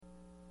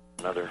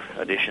another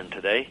edition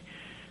today.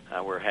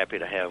 We're happy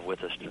to have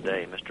with us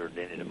today Mr.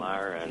 Denny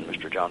DeMeyer and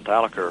Mr. John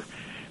Thalacker,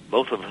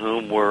 both of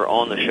whom were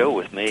on the show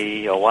with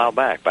me a while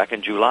back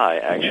in July,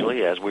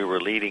 actually, as we were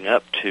leading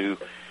up to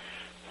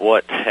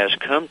what has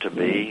come to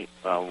be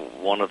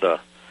one of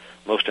the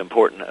most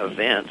important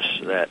events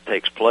that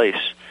takes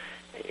place.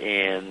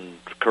 And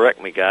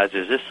correct me, guys,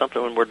 is this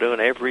something we're doing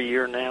every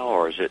year now,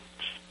 or is it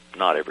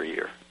not every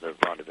year, the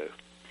Rendezvous?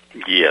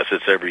 Yes,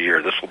 it's every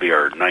year. This will be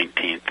our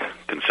 19th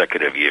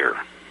consecutive year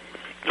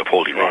of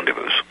holding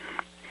Rendezvous.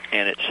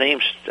 And it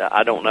seems,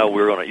 I don't know,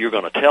 you're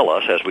going to tell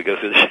us as we go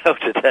through the show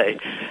today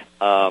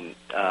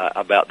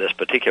about this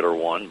particular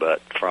one,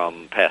 but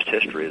from past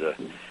history, the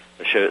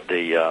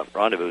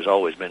Rendezvous has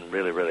always been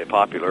really, really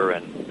popular,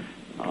 and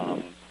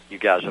you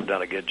guys have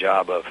done a good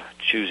job of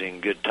choosing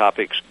good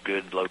topics,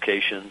 good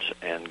locations,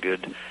 and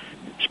good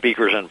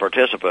speakers and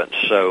participants.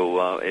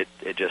 So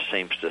it just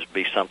seems to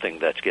be something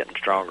that's getting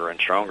stronger and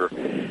stronger.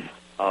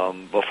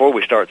 Before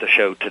we start the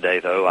show today,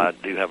 though, I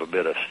do have a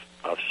bit of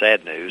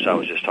sad news. I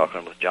was just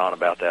talking with John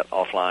about that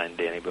offline,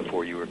 Denny,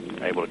 before you were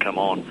able to come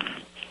on.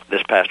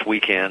 This past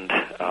weekend,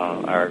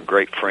 our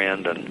great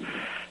friend and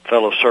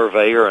fellow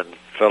surveyor and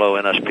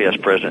fellow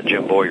NSPS president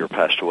Jim Boyer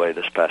passed away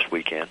this past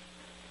weekend.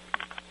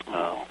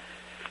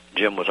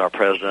 Jim was our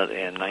president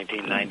in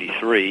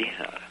 1993.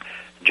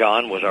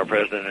 John was our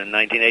president in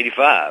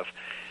 1985.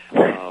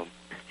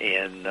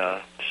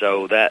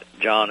 So that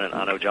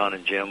I know John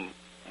and Jim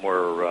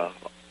were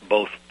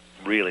both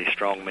really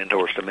strong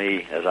mentors to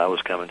me as I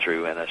was coming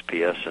through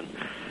NSPS, and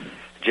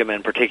Jim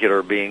in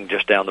particular being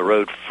just down the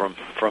road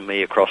from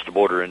me across the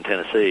border in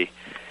Tennessee,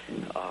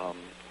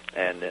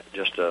 and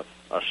just a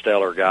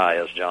stellar guy,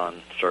 as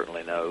John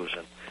certainly knows,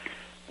 and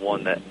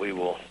one that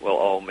we'll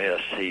all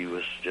miss. He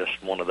was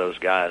just one of those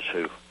guys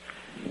who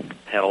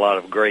had a lot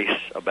of grace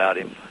about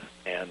him,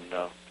 and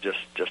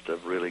just a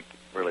really,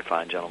 really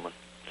fine gentleman.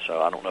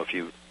 So I don't know if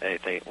you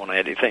want to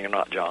add anything or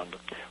not, John.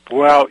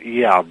 Well,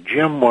 yeah,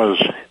 Jim was,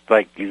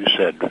 like you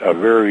said, a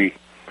very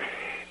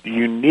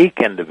unique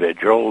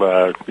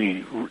individual.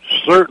 He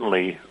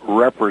certainly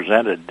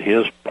represented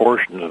his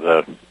portion of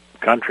the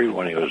country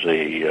when he was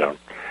a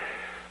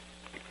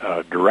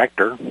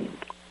director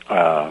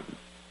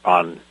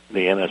on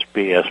the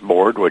NSPS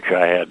board, which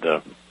I had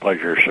the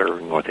pleasure of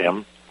serving with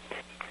him.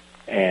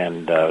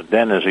 And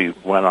then as he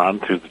went on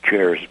through the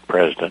chair as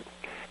president,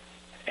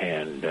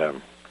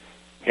 and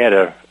had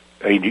a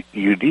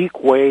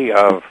unique way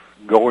of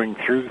going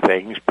through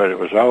things, but it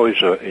was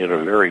always in a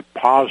very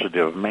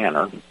positive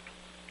manner.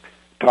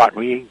 Taught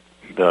me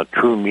the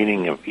true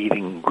meaning of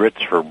eating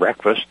grits for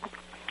breakfast.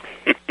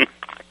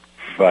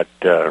 But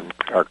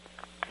we're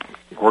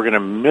going to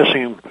miss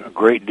him a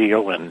great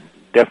deal, and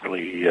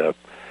definitely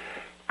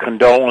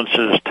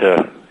condolences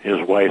to his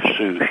wife,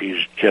 Sue.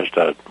 She's just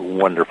a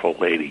wonderful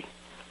lady.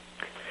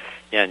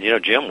 Yeah,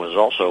 and Jim was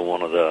also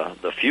one of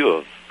the few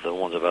of the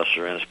ones of us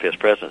who are NSPS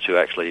presidents who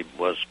actually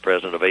was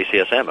president of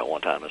ACSM at one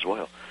time as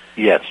well.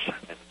 Yes.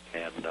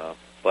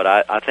 But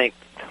I think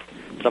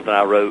something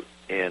I wrote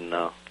in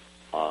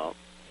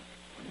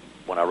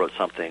when I wrote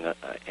something to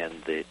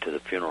the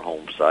funeral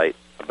home site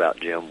about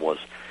Jim was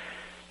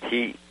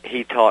he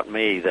taught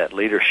me that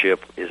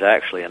leadership is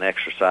actually an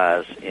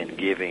exercise in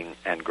giving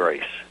and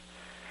grace.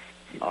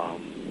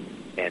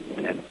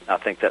 And I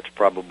think that's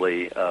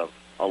probably a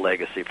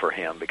legacy for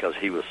him, because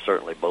he was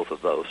certainly both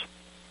of those.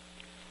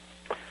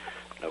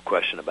 No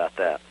question about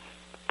that.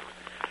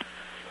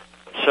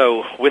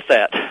 So with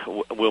that,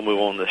 we'll move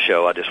on to the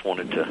show. I just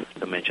wanted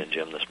to mention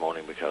Jim this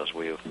morning because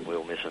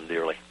we'll miss him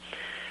dearly.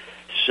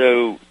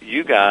 So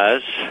you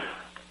guys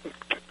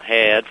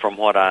had, from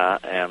what I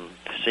am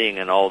seeing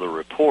in all the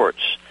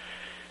reports,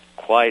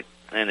 quite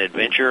an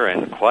adventure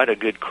and quite a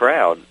good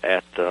crowd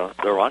at the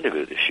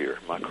Rendezvous this year.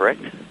 Am I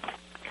correct?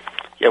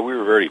 Yeah, we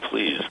were very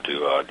pleased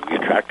to. We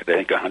attracted, I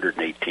think,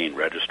 118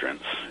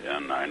 registrants,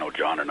 and I know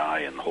John and I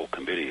and the whole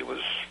committee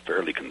was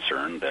fairly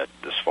concerned that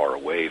this far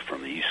away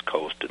from the East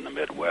Coast and the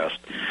Midwest,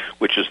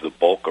 which is the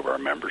bulk of our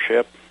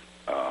membership,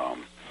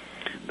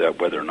 that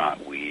whether or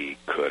not we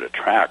could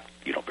attract,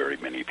 very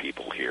many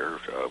people here.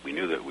 We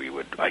knew that we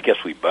would. I guess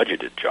we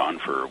budgeted, John,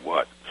 for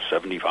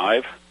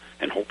 75,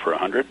 and hope for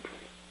 100.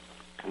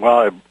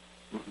 Well,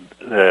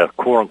 the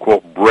quote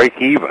unquote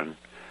break even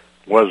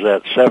was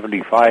at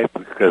 75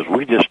 because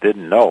we just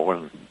didn't know,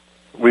 and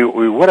we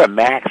would have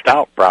maxed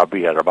out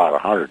probably at about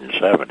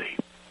 170.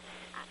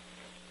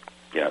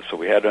 Yeah, so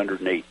we had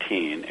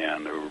 118,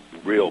 and we were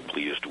real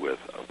pleased with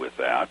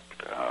that.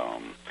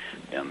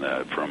 And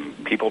from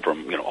people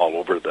from all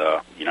over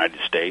the United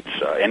States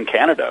and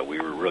Canada, we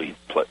were really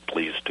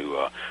pleased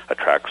to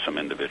attract some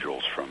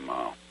individuals from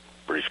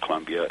British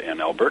Columbia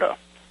and Alberta.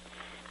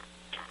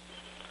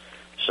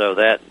 So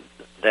that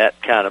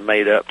kind of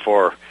made up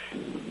for,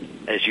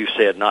 as you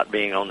said, not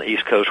being on the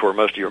East Coast where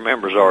most of your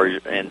members are,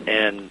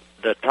 and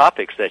the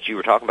topics that you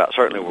were talking about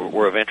certainly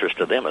were of interest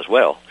to them as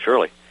well,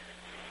 surely.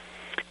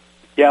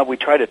 Yeah, we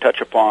try to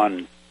touch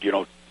upon,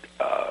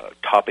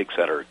 topics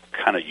that are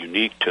kind of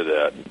unique to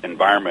the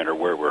environment or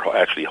where we're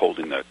actually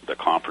holding the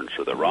conference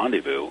or the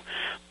rendezvous,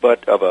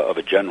 but of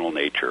a general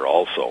nature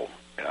also.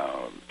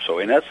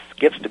 And that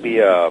gets to be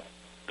a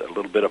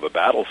little bit of a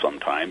battle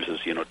sometimes,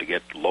 is, to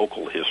get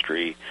local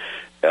history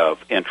of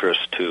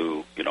interest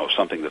to,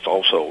 something that's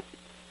also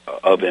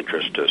of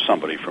interest to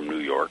somebody from New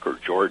York or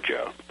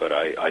Georgia. But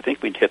I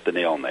think we'd hit the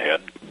nail on the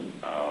head.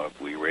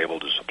 We were able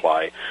to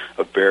supply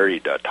a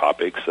varied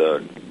topics,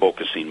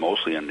 focusing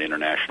mostly on the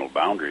international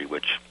boundary,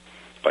 which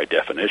by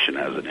definition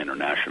has an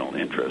international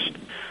interest.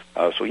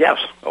 So yes,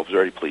 I was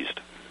very pleased.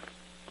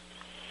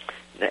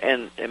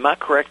 And am I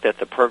correct that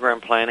the program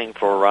planning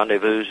for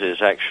Rendezvous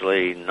is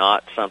actually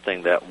not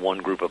something that one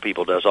group of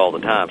people does all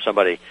the time?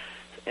 Somebody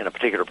in a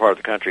particular part of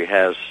the country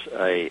has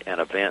an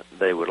event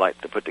they would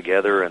like to put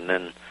together, and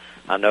then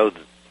I know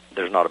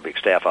there's not a big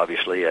staff,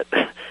 obviously, at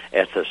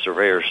the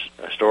Surveyors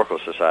Historical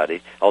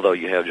Society, although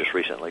you have just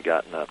recently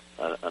gotten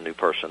a new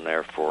person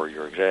there for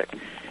your exec.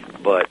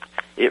 But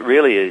it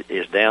really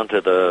is down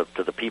to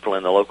the people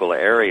in the local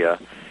area.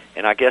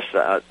 And I guess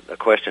a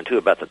question, too,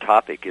 about the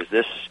topic is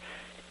this: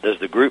 does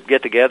the group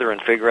get together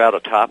and figure out a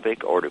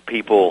topic, or do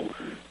people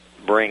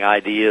bring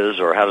ideas,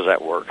 or how does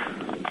that work?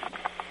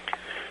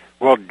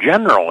 Well,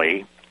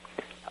 generally,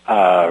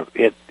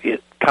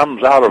 it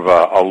comes out of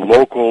a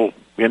local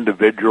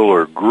individual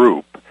or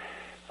group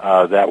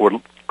that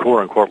would,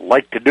 quote unquote,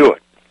 like to do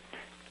it.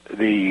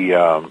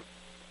 The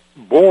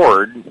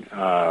board,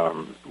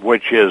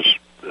 which is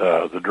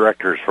the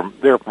directors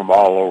they're from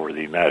all over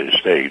the United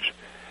States.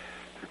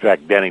 In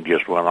fact, Denny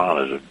just went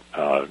on as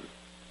a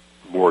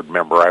board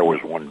member. I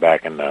was one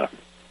back in the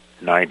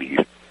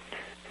 90s.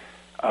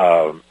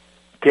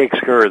 Takes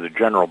care of the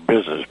general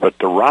business, but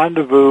the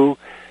rendezvous,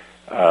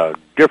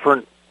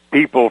 different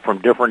people from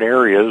different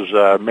areas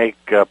make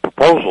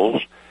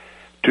proposals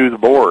to the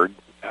board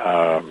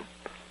to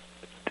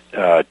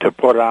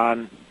put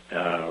on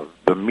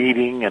the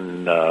meeting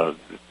and the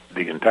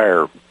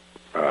entire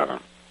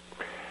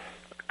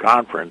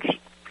conference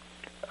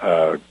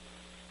on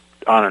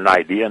an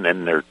idea, and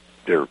then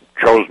they're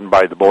chosen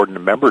by the board and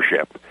the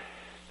membership.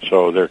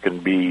 So there can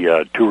be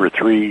 2 or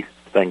 3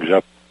 things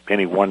up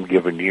any one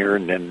given year,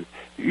 and then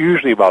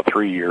usually about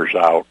 3 years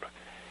out,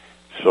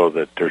 so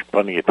that there's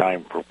plenty of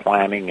time for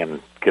planning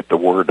and get the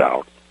word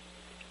out.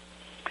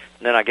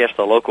 And then I guess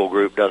the local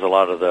group does a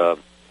lot of the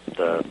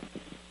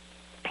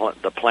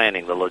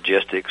planning, the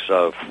logistics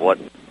of what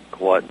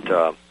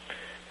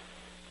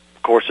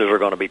courses are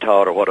going to be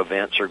taught or what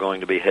events are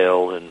going to be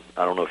held. And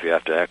I don't know if you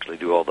have to actually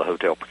do all the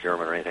hotel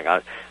procurement or anything.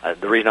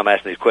 The reason I'm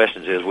asking these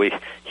questions is we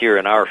here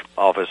in our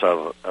office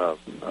of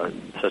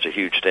such a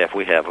huge staff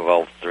we have of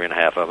all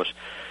 3.5 of us.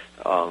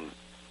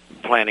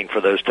 Planning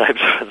for those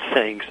types of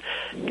things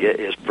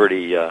is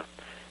pretty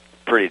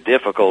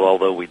difficult,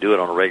 although we do it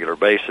on a regular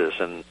basis,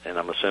 and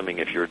I'm assuming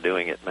if you're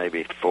doing it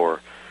maybe for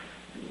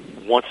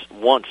once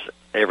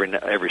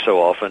every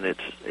so often,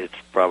 it's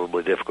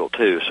probably difficult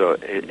too. So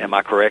am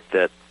I correct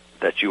that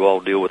you all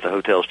deal with the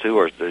hotels too,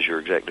 or does your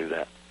exec do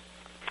that?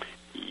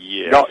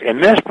 Yes. No, in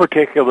this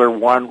particular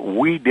one,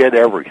 we did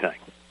everything.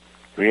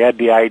 We had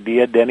the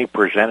idea. Denny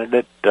presented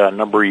it a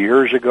number of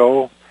years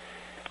ago,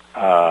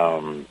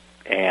 and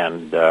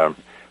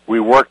we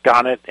worked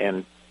on it,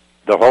 and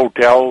the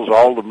hotels,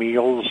 all the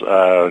meals.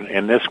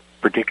 In this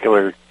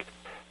particular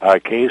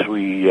case,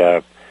 we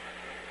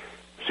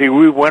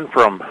went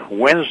from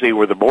Wednesday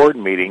with the board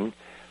meeting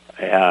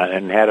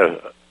and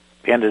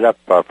ended up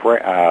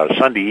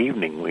Sunday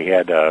evening. We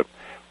had a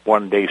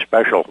one-day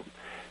special.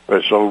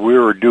 So we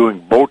were doing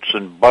boats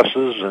and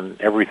buses and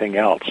everything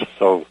else.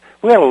 So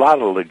we had a lot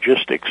of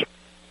logistics.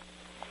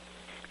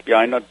 Yeah,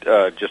 I know.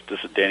 Just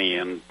this is Denny,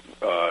 and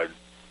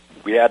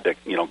we had to,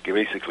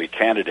 basically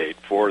candidate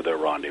for the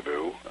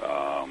rendezvous,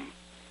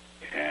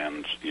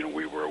 and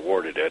we were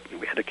awarded it. And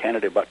we had to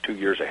candidate about 2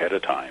 years ahead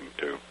of time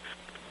to,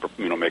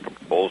 make a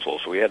proposal.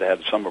 So we had to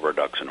have some of our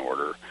ducks in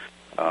order.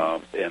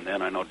 And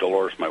then I know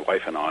Dolores, my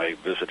wife, and I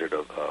visited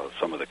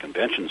some of the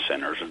convention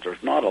centers, and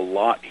there's not a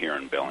lot here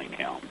in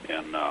Bellingham.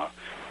 And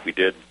we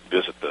did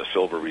visit the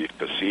Silver Reef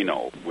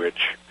Casino,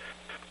 which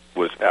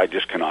I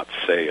just cannot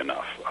say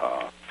enough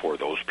for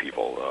those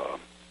people.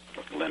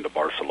 Linda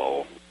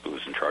Barcelo, who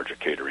was in charge of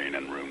catering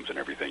and rooms and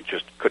everything,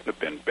 just couldn't have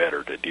been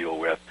better to deal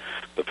with.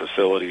 The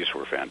facilities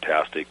were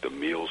fantastic. The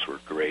meals were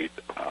great.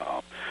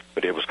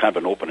 But it was kind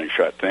of an open and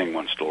shut thing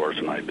once Dolores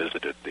and I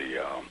visited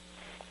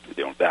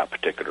that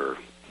particular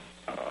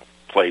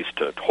place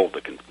to hold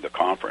the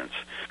conference.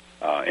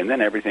 And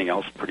then everything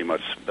else pretty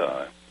much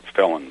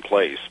fell in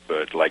place.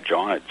 But like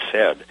John had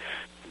said,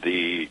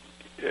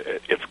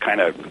 it's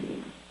kind of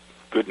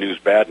good news,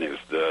 bad news.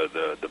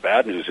 The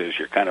bad news is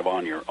you're kind of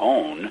on your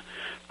own,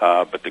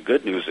 but the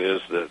good news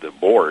is the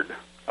board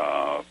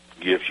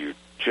gives you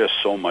just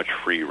so much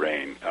free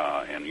reign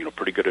and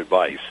pretty good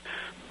advice.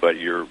 But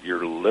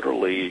you're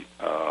literally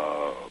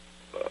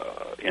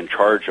in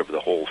charge of the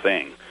whole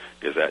thing.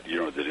 Is that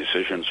the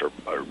decisions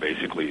are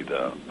basically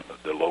the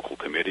local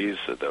committees.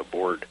 The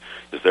board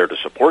is there to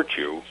support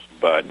you,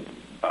 but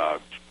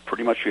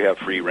pretty much you have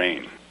free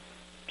reign.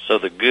 So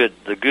the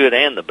good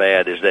and the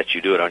bad is that you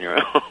do it on your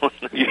own.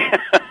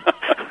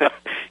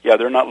 Yeah,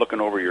 they're not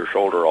looking over your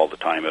shoulder all the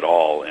time at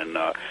all. And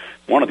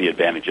one of the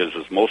advantages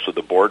is most of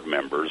the board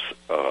members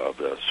of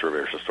the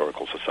Surveyors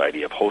Historical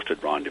Society have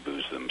hosted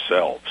rendezvous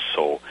themselves,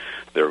 so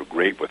they're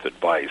great with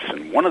advice.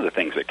 And one of the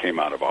things that came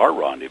out of our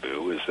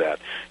rendezvous is that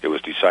it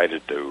was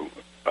decided to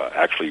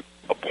actually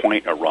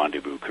appoint a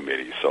rendezvous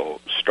committee.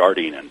 So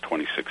starting in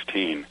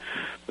 2016,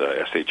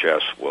 the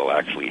SHS will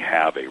actually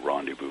have a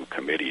rendezvous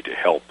committee to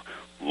help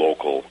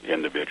local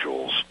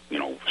individuals,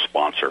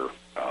 sponsor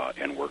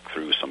and work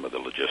through some of the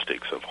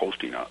logistics of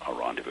hosting a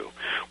rendezvous,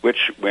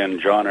 which when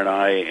John and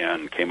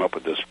I came up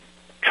with this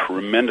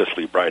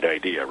tremendously bright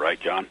idea, right,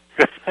 John?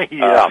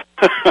 Yeah.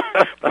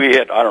 We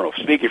had, I don't know,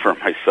 speaking for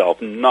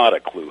myself, not a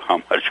clue how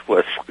much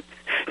was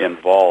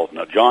involved.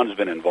 Now, John's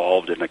been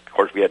involved, and of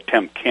course we had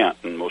Tim Kent,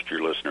 and most of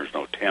your listeners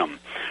know Tim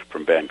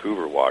from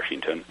Vancouver,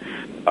 Washington,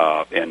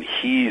 and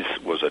he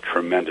was a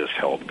tremendous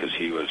help because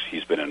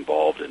he's been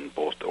involved in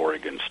both the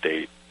Oregon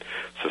State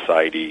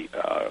Society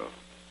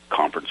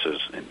conferences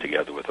and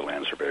together with the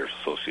Land Surveyors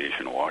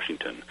Association of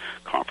Washington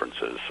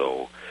conferences.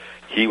 So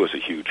he was a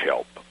huge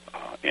help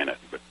in it.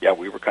 But yeah,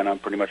 we were kind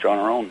of pretty much on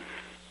our own.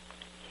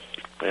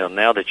 Well,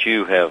 now that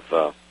you have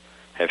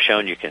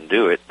shown you can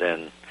do it,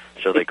 then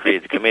so they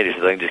create the committee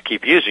so they can just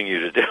keep using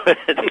you to do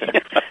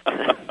it.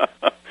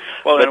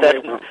 Well,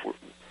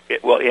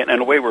 in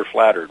a way we're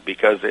flattered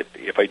because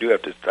we do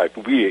have to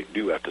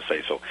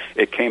say so.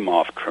 It came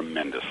off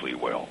tremendously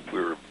well. We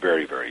were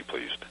very, very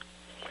pleased.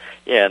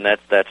 Yeah, and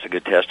that's a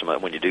good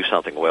testament. When you do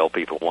something well,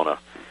 people want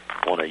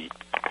to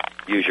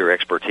use your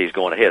expertise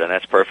going ahead, and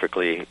that's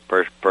perfectly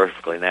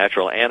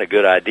natural and a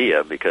good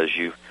idea because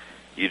you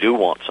do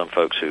want some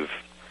folks who've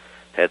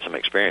had some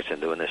experience in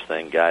doing this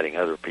thing, guiding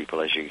other people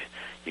as you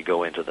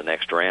go into the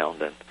next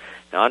round. And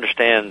now I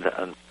understand,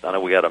 I know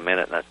we got a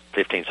minute and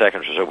 15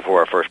 seconds or so before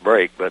our first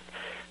break, but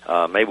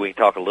maybe we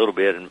can talk a little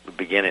bit and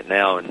begin it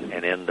now and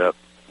end up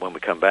when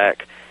we come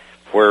back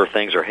where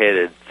things are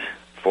headed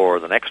for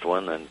the next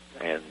one and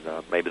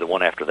maybe the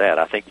one after that.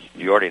 I think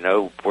you already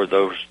know where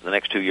the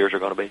next 2 years are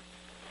going to be.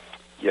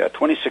 Yeah,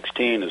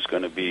 2016 is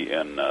going to be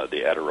in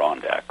the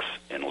Adirondacks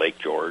in Lake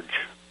George.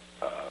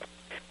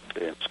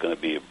 It's going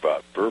to be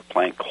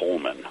Verplank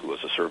Coleman, who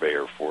was a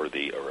surveyor or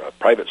a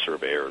private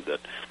surveyor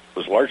that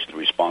was largely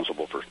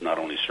responsible for not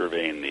only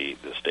surveying the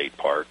state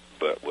park,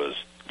 but was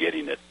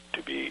getting it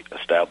to be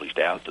established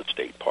as the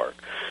state park.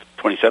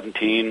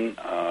 2017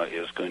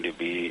 is going to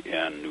be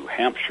in New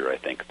Hampshire, I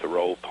think,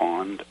 Thoreau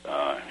Pond.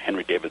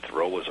 Henry David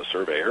Thoreau was a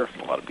surveyor.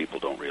 A lot of people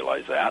don't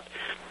realize that.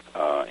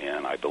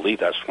 And I believe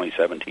that's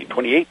 2017.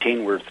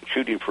 2018, we're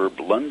shooting for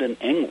London,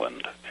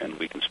 England, and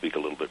we can speak a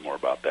little bit more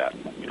about that,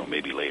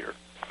 maybe later.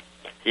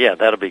 Yeah,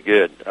 that'll be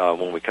good.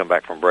 When we come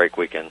back from break,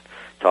 we can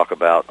talk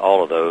about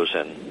all of those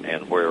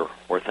and where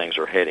things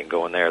are heading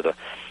going there. The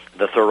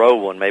Thoreau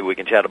one, maybe we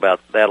can chat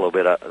about that a little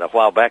bit. A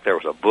while back, there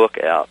was a book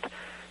out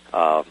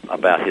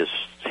about his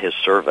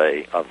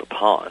survey of the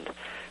pond.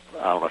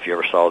 I don't know if you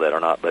ever saw that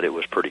or not, but it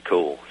was pretty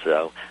cool.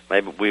 So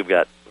maybe we've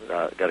got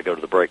to go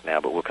to the break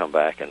now, but we'll come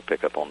back and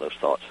pick up on those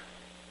thoughts.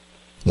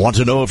 Want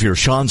to know if your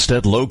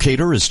Schonstedt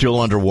locator is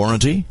still under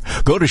warranty?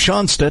 Go to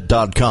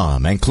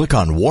Schonstedt.com and click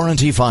on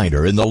Warranty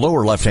Finder in the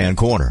lower left-hand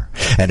corner.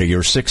 Enter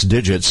your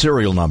 6-digit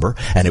serial number,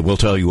 and it will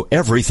tell you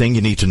everything you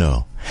need to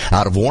know.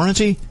 Out of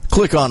warranty?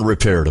 Click on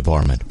Repair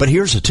Department. But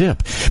here's a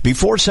tip.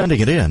 Before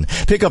sending it in,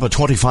 pick up a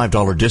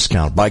 $25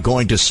 discount by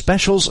going to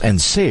Specials and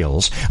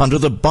Sales under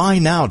the Buy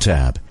Now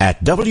tab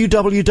at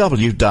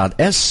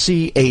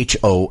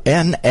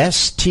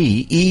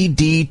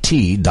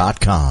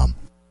www.schonstedt.com.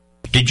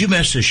 Did you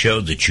miss a show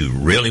that you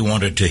really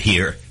wanted to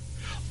hear?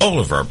 All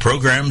of our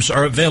programs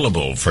are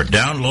available for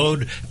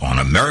download on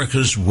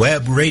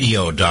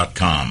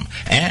americaswebradio.com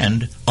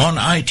and on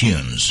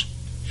iTunes.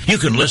 You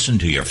can listen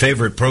to your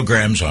favorite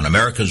programs on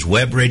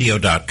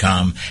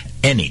americaswebradio.com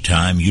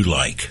anytime you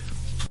like.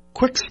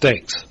 Quick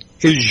Stakes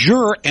is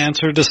your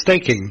answer to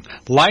staking.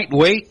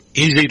 Lightweight,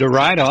 easy to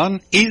ride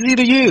on, easy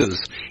to use,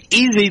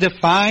 easy to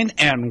find,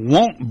 and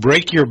won't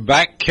break your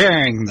back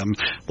carrying them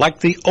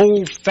like the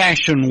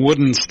old-fashioned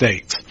wooden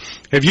stakes.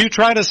 Have you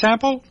tried a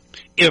sample?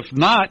 If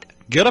not,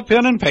 get a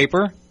pen and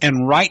paper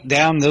and write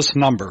down this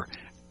number,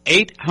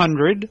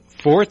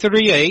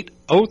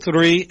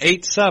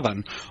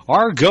 800-438-0387,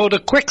 or go to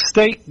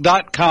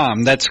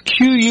quickstake.com, that's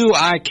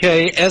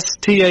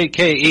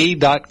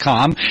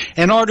QUIKSTAKE.com,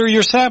 and order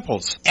your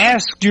samples.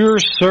 Ask your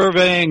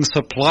surveying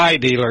supply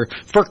dealer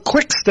for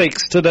Quick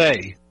Stakes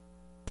today.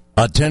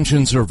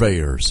 Attention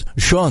surveyors,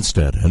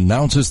 Schonstedt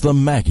announces the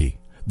Maggie,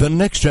 the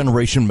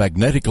next-generation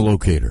magnetic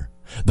locator.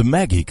 The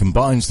Maggie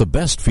combines the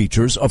best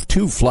features of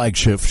two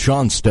flagship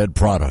Schonstedt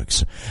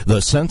products,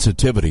 the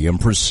sensitivity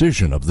and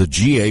precision of the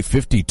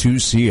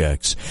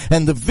GA52CX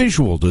and the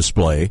visual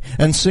display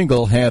and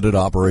single-handed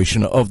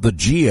operation of the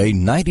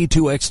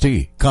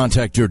GA92XT.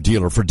 Contact your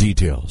dealer for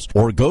details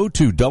or go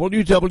to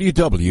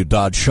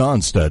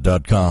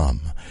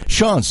www.schonstedt.com.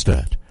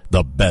 Schonstedt,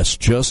 the best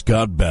just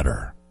got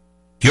better.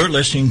 You're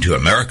listening to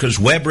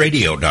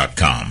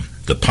americaswebradio.com.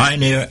 the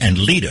pioneer and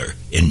leader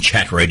in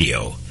chat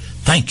radio.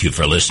 Thank you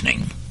for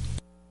listening.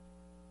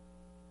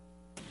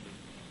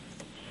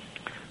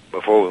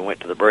 Before we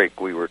went to the break,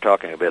 we were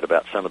talking a bit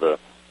about some of the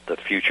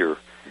future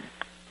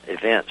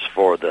events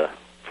for the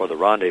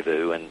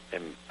Rendezvous, and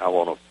I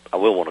will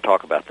want to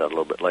talk about that a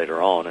little bit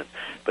later on.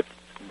 But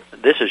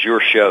this is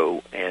your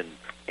show, and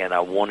I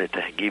wanted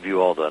to give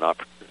you all the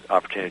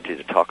opportunity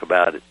to talk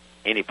about it,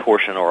 any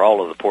portion or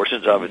all of the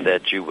portions of it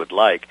that you would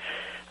like.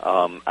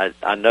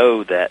 I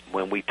know that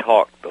when we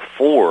talked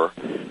before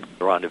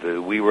the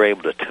Rendezvous, we were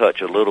able to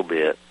touch a little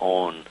bit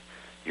on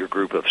your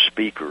group of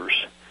speakers,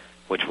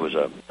 which was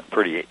a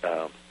pretty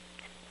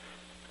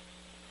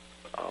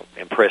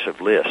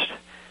impressive list.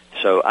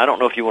 So I don't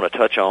know if you want to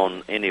touch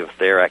on any of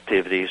their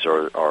activities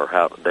or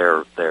how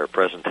their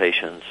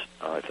presentations,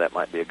 if that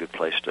might be a good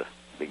place to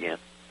begin.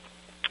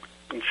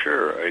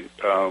 Sure.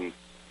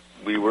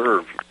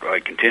 I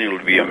continue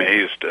to be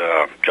amazed.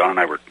 John and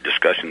I were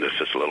discussing this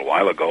just a little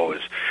while ago.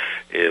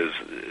 Is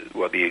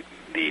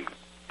the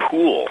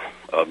pool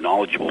of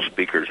knowledgeable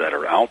speakers that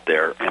are out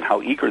there and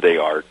how eager they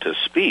are to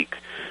speak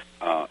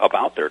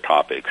about their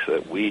topics.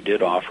 We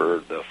did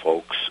offer the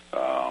folks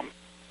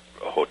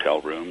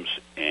hotel rooms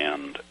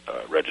and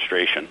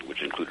registration,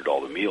 which included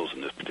all the meals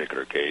in this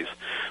particular case,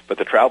 but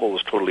the travel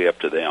was totally up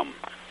to them.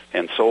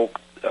 And so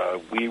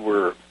we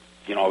were,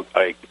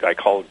 I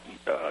called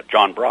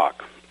John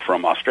Brock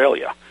from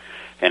Australia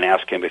and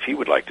asked him if he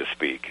would like to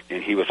speak,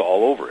 and he was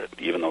all over it,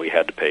 even though he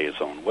had to pay his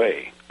own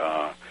way.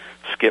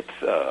 Skip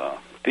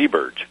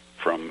Thieberge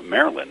from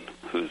Maryland,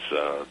 who's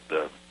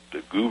the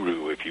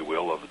guru, if you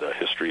will, of the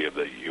history of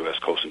the U.S.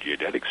 Coast and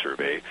Geodetic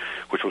Survey,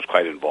 which was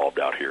quite involved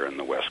out here in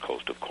the West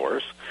Coast, of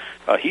course.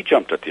 He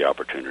jumped at the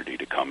opportunity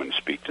to come and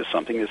speak to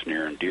something that's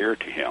near and dear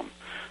to him.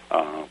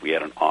 We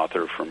had an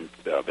author from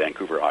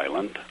Vancouver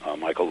Island,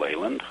 Michael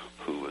Leyland,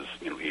 who was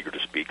eager to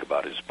speak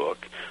about his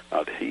book.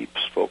 He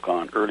spoke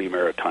on early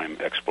maritime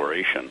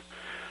exploration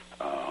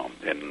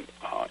in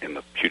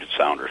the Puget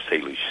Sound or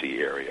Salish Sea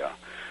area.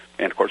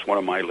 And, of course, one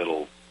of my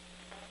little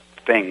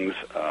things,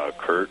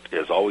 Curt,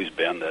 has always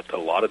been that a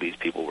lot of these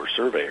people were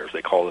surveyors.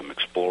 They call them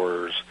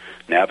explorers,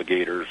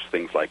 navigators,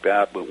 things like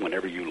that. But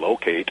whenever you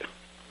locate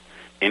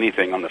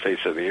anything on the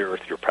face of the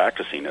earth, you're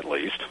practicing at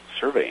least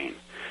surveying.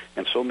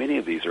 And so many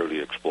of these early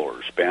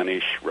explorers,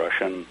 Spanish,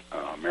 Russian,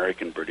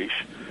 American,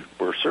 British,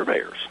 were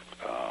surveyors.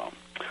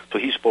 So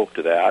he spoke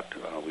to that.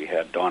 We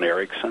had Don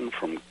Erickson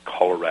from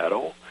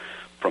Colorado,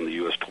 from the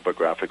U.S.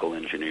 Topographical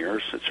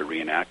Engineers. It's a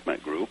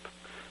reenactment group.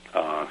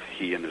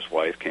 He and his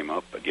wife came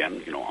up,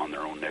 again, on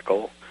their own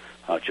nickel,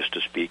 just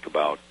to speak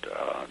about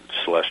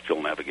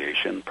celestial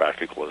navigation,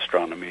 practical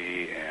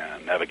astronomy,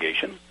 and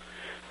navigation.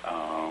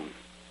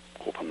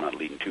 Hope I'm not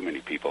leaving too many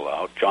people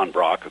out. John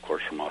Brock, of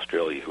course, from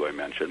Australia, who I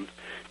mentioned.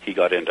 He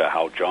got into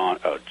how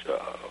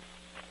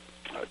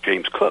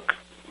James Cook,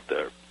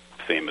 the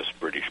famous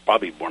British,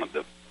 probably one of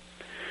the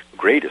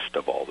greatest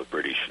of all the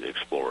British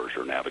explorers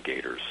or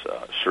navigators,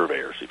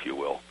 surveyors, if you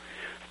will,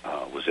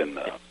 was in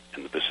the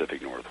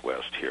Pacific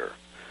Northwest here.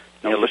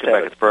 Now, looking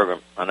back at the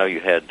program, I know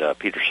you had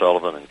Peter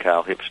Sullivan and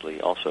Kyle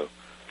Hipsley also.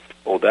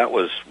 Oh, that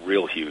was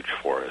real huge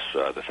for us.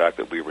 The fact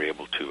that we were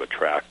able to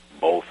attract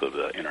both of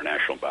the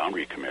International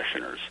Boundary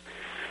Commissioners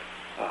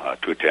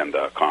to attend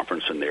the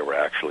conference, and they were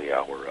actually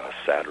our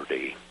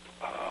Saturday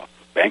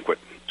banquet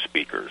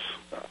speakers.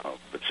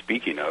 But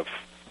speaking of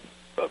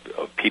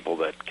people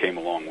that came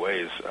a long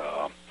ways,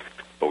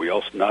 but we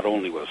also, not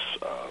only was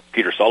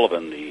Peter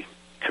Sullivan the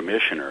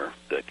commissioner,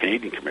 the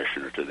Canadian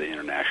commissioner to the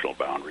International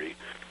Boundary,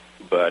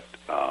 but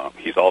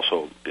he's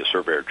also the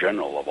Surveyor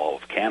General of all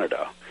of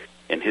Canada,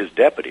 and his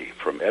deputy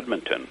from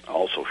Edmonton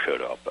also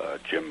showed up,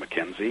 Jim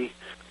McKenzie.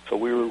 So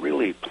we were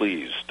really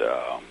pleased.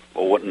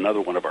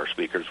 Another one of our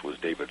speakers was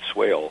David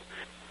Swale,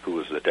 who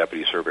was the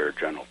Deputy Surveyor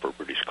General for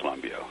British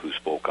Columbia, who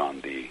spoke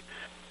on the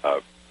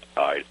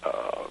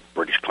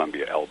British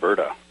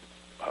Columbia-Alberta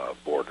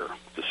border,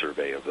 the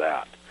survey of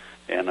that.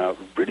 And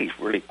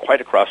really quite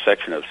a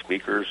cross-section of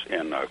speakers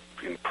and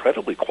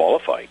incredibly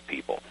qualified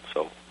people.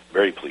 So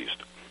very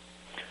pleased.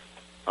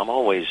 I'm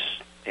always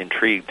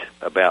intrigued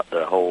about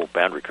the whole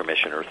boundary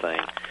commissioner thing.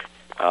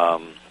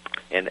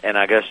 And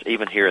I guess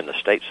even here in the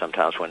States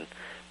sometimes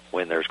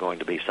when there's going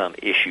to be some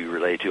issue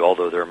related to,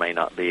 although there may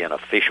not be an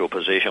official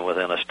position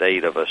within a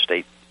state of a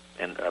state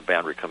and a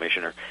boundary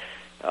commissioner,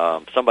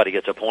 somebody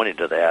gets appointed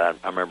to that.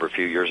 I remember a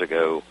few years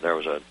ago there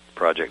was a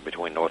project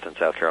between North and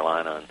South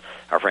Carolina, and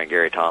our friend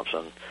Gary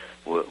Thompson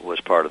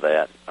was part of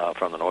that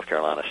from the North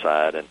Carolina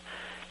side. And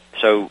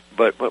so,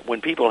 but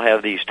when people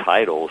have these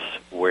titles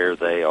where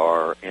they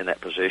are in that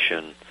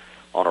position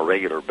on a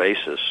regular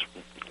basis,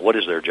 what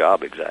is their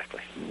job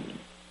exactly?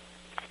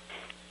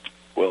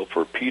 Well,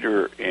 for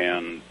Peter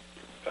and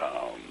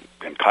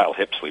Kyle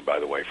Hipsley, by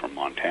the way, from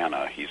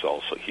Montana, he's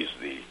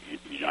the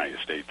United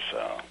States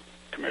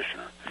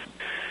commissioner.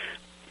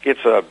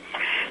 It's a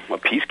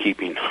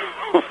peacekeeping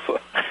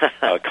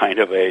kind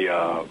of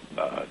a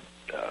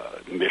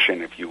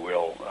mission, if you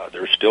will.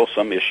 There's still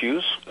some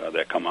issues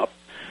that come up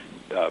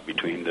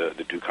between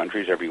the two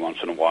countries every once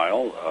in a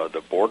while.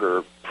 The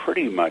border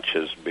pretty much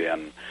has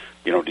been,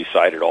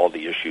 decided all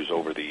the issues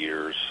over the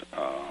years.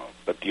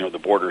 But, the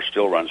border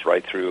still runs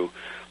right through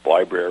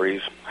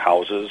libraries,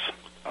 houses,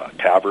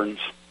 taverns,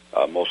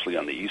 mostly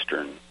on the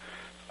eastern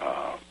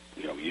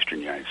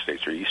United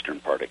States or eastern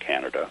part of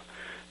Canada.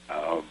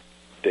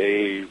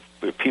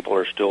 People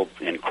are still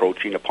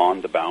encroaching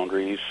upon the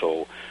boundaries,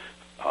 so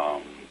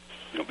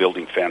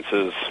building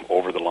fences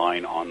over the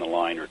line, on the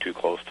line, or too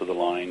close to the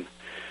line.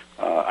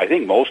 I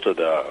think most of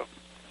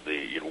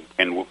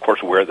and of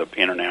course where the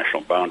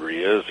international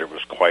boundary is, there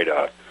was quite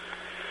a,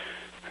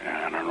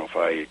 I don't know if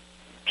I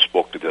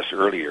spoke to this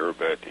earlier,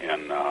 but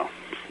in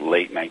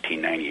late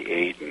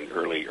 1998 and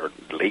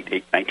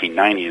late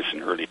 1990s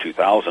and early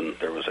 2000,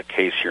 there was a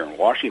case here in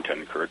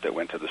Washington, Curt, that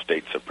went to the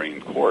state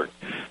Supreme Court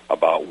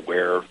about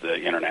where the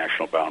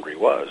international boundary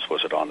was.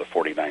 Was it on the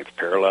 49th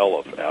parallel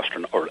of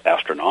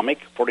astronomic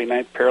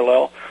 49th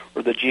parallel,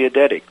 or the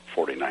geodetic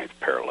 49th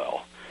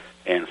parallel?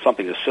 And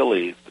something as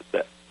silly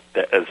that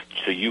as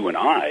to you and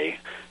I,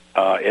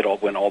 it all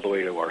went all the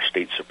way to our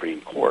state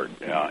Supreme Court.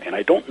 And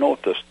I don't know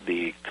if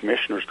the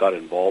commissioners got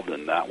involved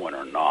in that one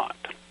or not.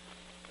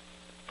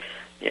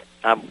 Yeah,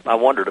 I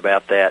wondered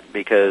about that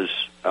because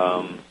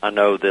I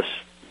know the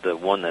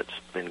one that's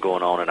been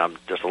going on, and I'm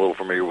just a little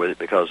familiar with it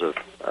because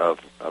of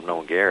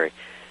knowing Gary.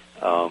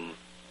 When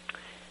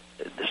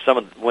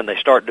they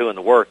start doing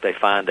the work, they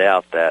find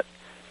out that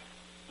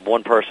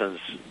one person's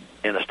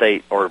in a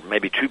state, or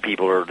maybe two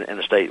people are in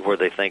a state where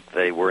they think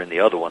they were in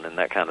the other one, and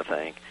that kind of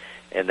thing.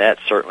 And that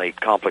certainly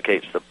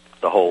complicates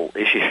the whole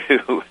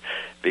issue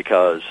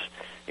because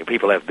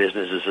people have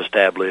businesses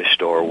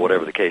established or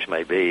whatever the case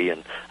may be.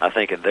 And I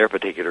think in their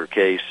particular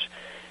case,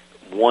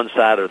 one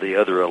side or the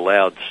other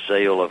allowed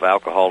sale of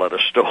alcohol at a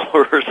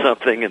store or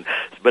something.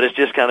 But it's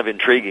just kind of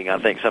intriguing, I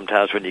think,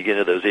 sometimes when you get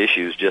into those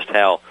issues, just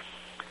how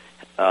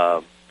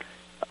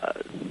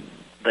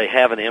they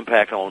have an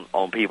impact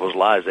on people's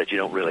lives that you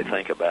don't really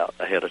think about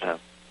ahead of time.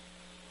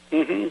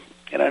 Mm-hmm.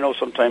 And I know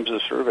sometimes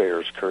the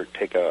surveyors, Curt,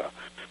 take a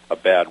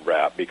bad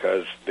rap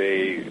because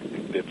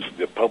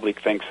the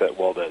public thinks that,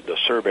 well, the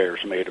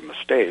surveyors made a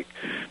mistake,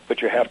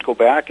 but you have to go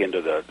back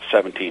into the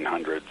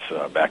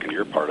 1700s, back in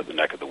your part of the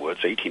neck of the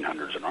woods,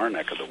 1800s in our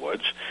neck of the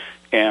woods,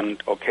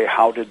 and, okay,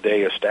 how did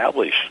they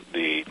establish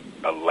the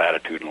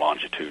latitude and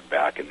longitude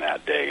back in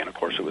that day? And, of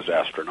course, it was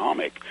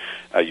astronomic,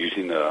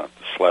 using the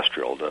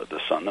celestial,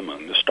 the sun, the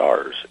moon, the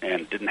stars,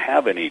 and didn't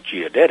have any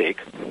geodetic,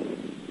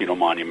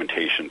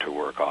 monumentation to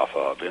work off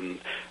of. And,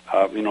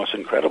 it's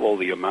incredible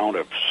the amount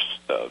of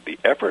the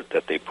effort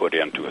that they put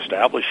into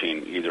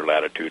establishing either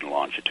latitude and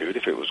longitude,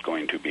 if it was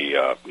going to be,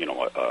 a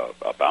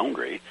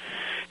boundary,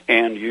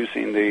 and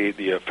using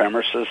the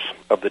ephemeris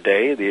of the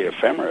day, the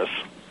ephemeris.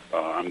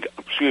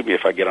 Excuse me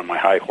if I get on my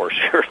high horse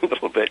here a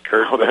little bit,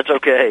 Curt. Oh, that's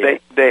okay.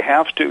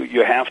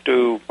 You have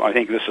to, I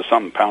think this is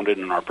something pounded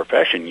in our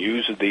profession,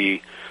 use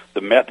the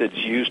methods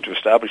used to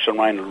establish a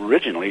line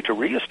originally to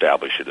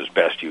reestablish it as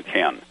best you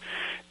can.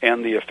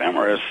 And the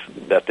ephemeris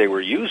that they were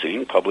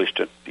using,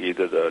 published at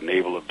either the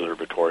Naval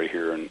Observatory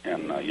here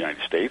in the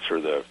United States or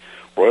the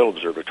Royal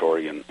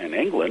Observatory in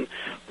England,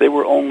 they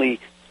were only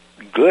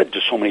good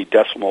to so many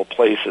decimal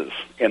places.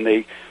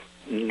 And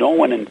no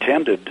one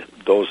intended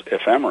those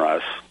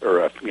ephemeris,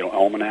 or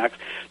almanacs,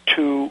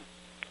 to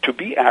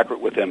be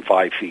accurate within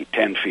 5 feet,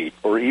 10 feet,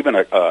 or even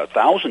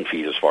 1,000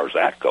 feet as far as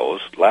that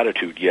goes.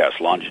 Latitude, yes.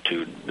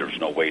 Longitude, there's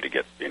no way to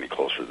get any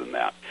closer than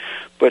that.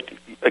 But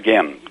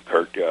again,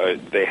 Curt,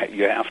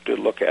 you have to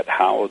look at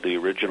how the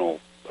original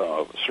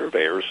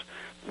surveyors,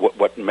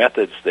 what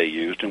methods they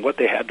used and what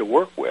they had to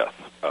work with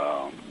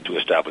to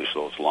establish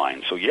those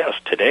lines. So yes,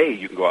 today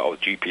you can go out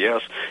with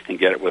GPS and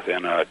get it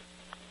within a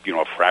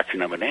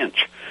fraction of an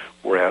inch.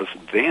 Whereas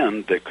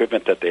then, the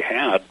equipment that they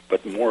had,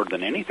 but more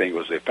than anything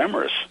was the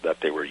ephemeris that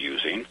they were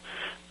using,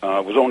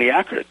 was only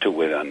accurate to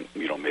within,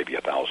 maybe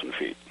 1,000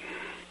 feet.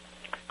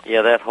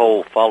 Yeah, that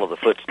whole follow the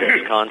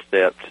footsteps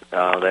concept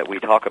that we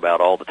talk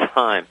about all the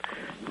time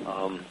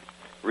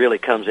really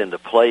comes into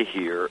play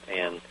here.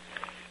 And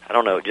I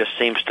don't know, it just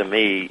seems to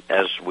me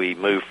as we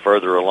move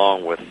further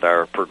along with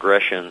our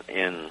progression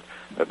in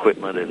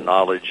equipment and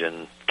knowledge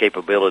and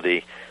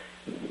capability,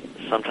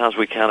 sometimes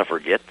we kind of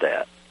forget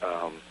that.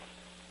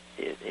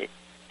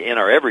 In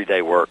our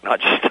everyday work, not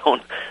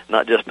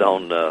just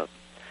on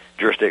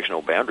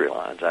jurisdictional boundary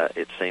lines.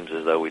 It seems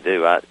as though we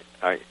do. I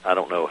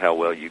don't know how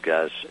well you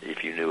guys,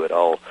 if you knew at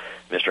all,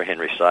 Mr.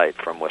 Henry Sight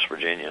from West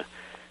Virginia.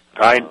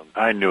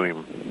 I knew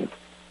him,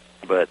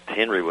 but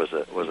Henry was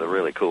a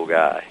really cool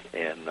guy,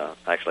 and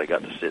actually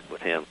got to sit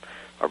with him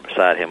or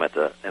beside him at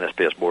the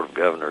NSPS Board of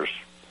Governors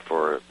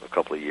for a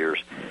couple of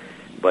years.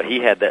 But he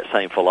had that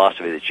same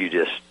philosophy that you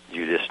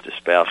just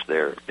espoused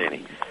there,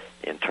 Denny.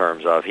 In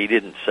terms of, he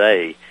didn't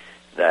say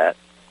that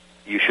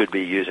you should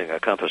be using a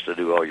compass to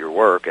do all your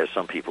work, as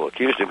some people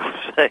accused him of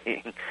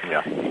saying.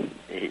 Yeah.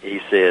 He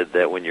said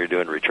that when you're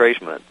doing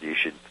retracement, you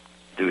should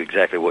do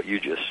exactly what you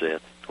just said,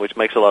 which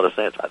makes a lot of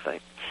sense, I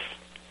think.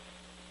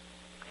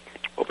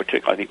 Well,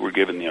 I think we're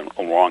giving a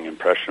wrong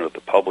impression of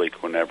the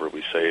public whenever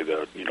we say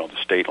the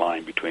state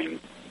line between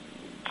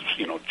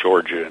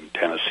Georgia and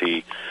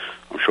Tennessee.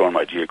 I'm showing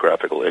my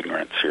geographical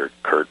ignorance here,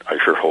 Curt. I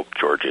sure hope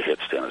Georgia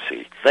hits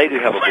Tennessee. They do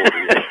have a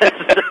border, yes.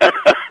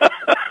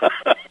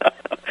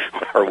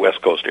 Our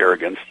West Coast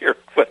arrogance here,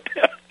 but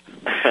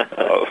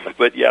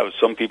yeah,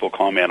 some people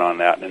comment on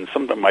that, and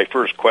my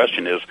first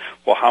question is,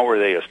 well, how are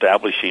they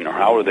establishing, or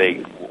how are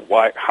they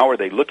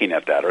looking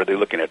at that? Are they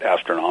looking at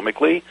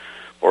astronomically,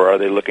 or are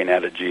they looking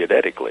at it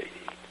geodetically?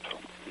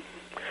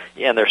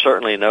 Yeah, and there's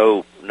certainly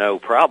no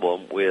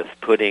problem with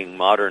putting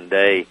modern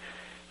day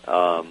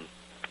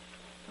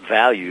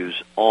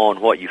values on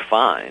what you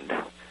find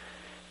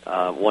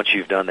once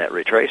you've done that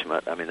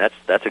retracement. I mean,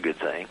 that's a good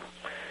thing.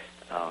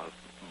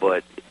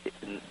 But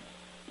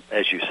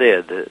as you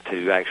said,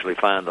 to actually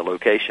find the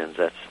locations,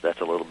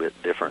 that's a little bit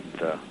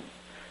different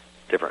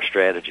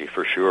strategy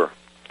for sure.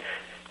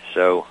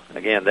 So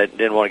again, that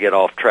didn't want to get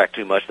off track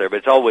too much there, but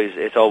it's always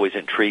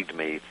intrigued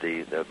me,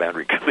 the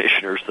boundary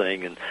commissioners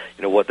thing, and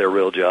what their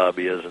real job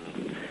is,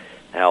 and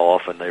how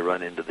often they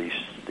run into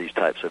these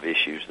types of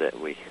issues that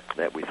we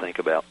think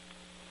about.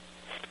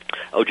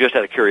 Oh, just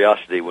out of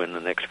curiosity, when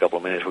the next couple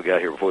of minutes we got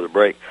here before the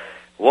break,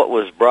 what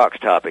was Brock's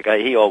topic?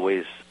 He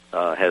always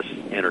has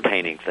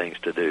entertaining things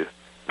to do.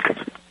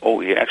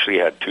 Oh, he actually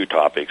had two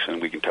topics,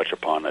 and we can touch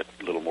upon it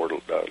a little more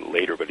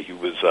later. But he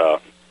was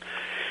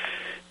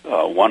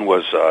one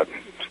was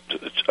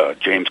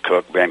James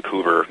Cook,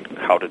 Vancouver.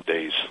 How did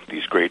these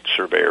great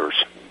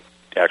surveyors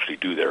actually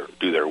do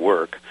their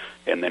work?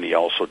 And then he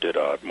also did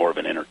more of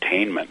an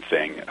entertainment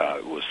thing.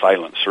 It was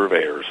silent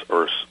surveyors,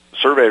 or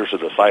surveyors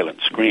of the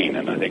silent screen.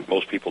 And I think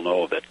most people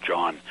know that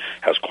John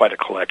has quite a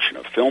collection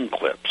of film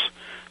clips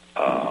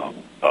of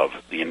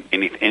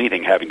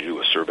anything having to do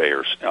with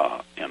surveyors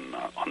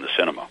on the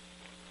cinema.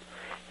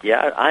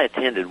 Yeah, I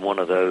attended one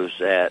of those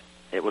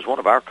it was one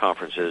of our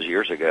conferences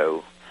years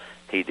ago.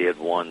 He did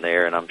one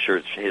there, and I'm sure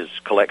his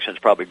collection's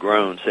probably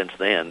grown since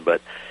then,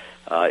 but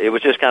it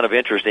was just kind of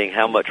interesting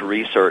how much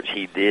research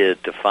he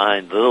did to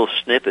find little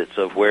snippets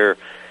of where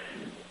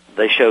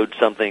they showed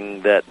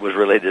something that was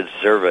related to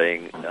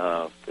surveying.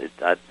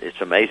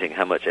 It's amazing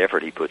how much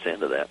effort he puts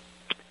into that.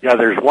 Yeah,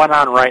 there's one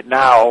on right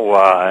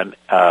now, an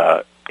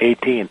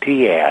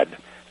AT&T ad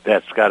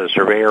that's got a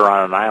surveyor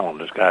on an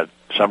island. It's got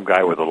some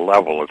guy with a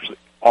level. It's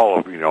all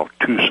of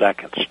 2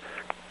 seconds.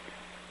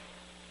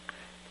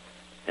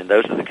 And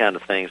those are the kind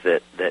of things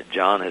that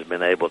John has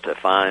been able to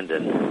find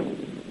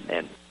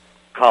and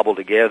cobble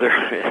together.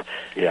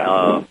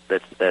 Yeah.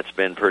 That's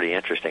been pretty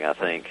interesting, I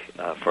think,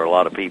 for a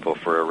lot of people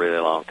for a really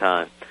long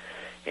time.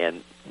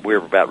 And we're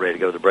about ready to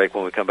go to the break.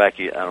 When we come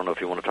back, I don't know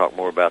if you want to talk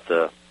more about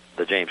the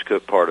James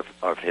Cook part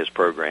of his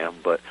program,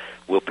 but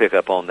we'll pick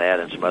up on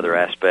that and some other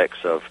aspects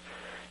of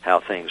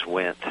how things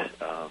went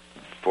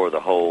for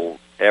the whole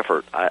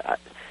effort.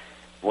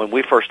 When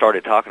we first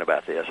started talking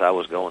about this, I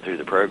was going through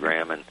the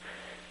program and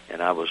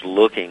I was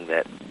looking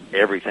at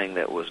everything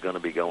that was going to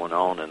be going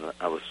on, and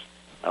I was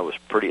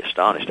pretty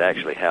astonished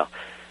actually how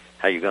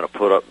you're going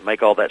to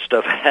make all that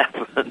stuff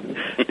happen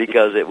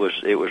because it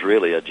was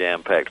really a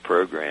jam-packed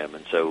program.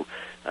 And so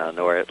I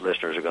know our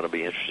listeners are going to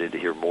be interested to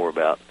hear more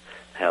about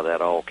how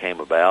that all came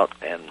about,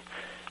 and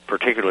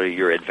particularly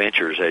your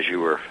adventures I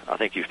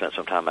think you spent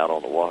some time out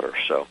on the water.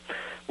 So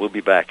we'll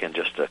be back in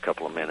just a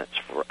couple of minutes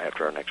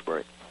after our next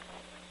break.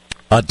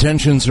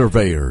 Attention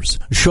surveyors,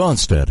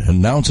 Schonstedt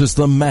announces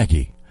the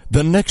Maggie,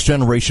 the next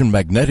generation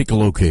magnetic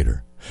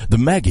locator. The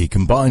Maggie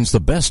combines the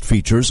best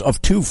features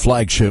of two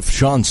flagship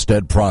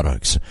Schonstedt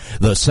products,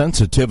 the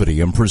sensitivity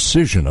and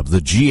precision of the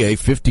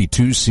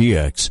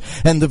GA52CX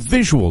and the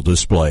visual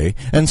display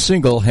and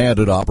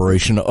single-handed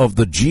operation of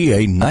the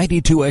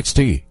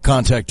GA92XT.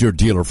 Contact your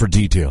dealer for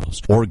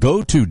details or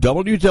go to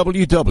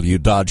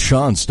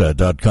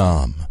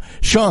www.schonstedt.com.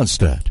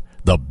 Schonstedt,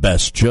 the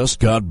best just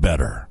got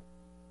better.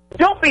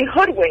 Don't be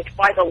hoodwinked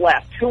by the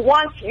left, who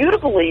wants you to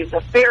believe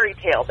the fairy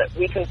tale that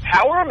we can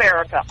power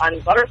America on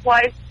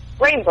butterflies,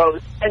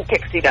 rainbows, and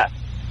pixie dust.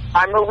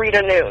 I'm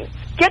Marita Noon.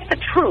 Get the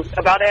truth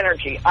about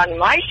energy on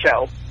my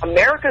show,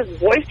 America's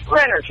Voice for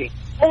Energy,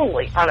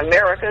 only on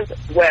America's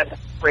Web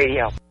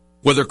Radio.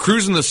 Whether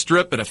cruising the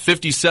Strip in a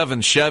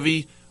 57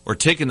 Chevy or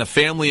taking the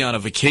family on a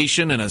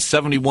vacation in a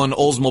 71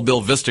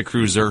 Oldsmobile Vista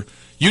Cruiser,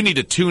 you need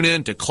to tune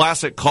in to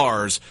Classic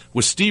Cars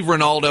with Steve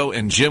Ronaldo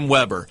and Jim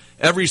Weber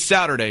every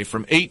Saturday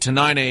from 8 to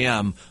 9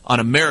 a.m. on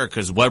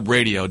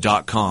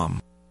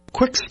americaswebradio.com.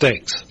 Quick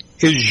Stakes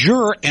is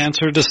your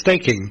answer to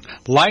staking.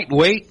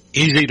 Lightweight,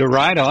 easy to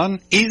ride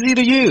on, easy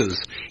to use,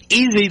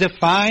 easy to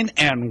find,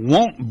 and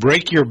won't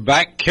break your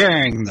back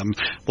carrying them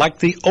like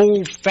the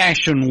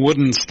old-fashioned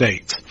wooden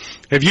stakes.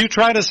 Have you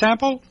tried a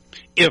sample?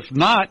 If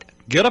not,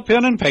 get a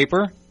pen and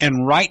paper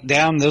and write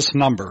down this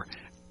number,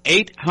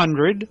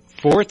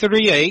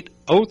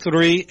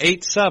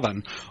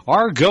 800-438-0387,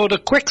 or go to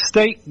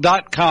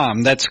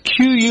quickstake.com. That's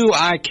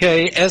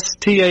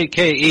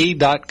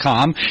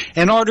QUIKSTAKE.com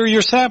and order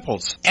your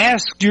samples.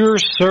 Ask your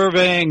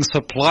surveying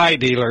supply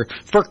dealer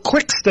for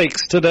Quick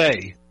Stakes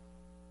today.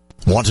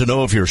 Want to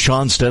know if your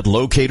Schonstedt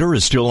locator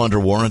is still under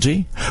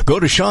warranty?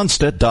 Go to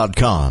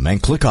Schonstedt.com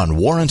and click on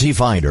Warranty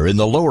Finder in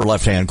the lower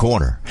left-hand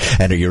corner.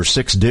 Enter your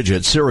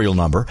 6-digit serial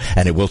number,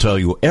 and it will tell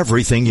you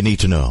everything you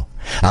need to know.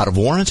 Out of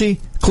warranty?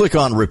 Click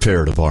on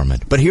Repair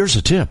Department. But here's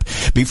a tip.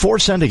 Before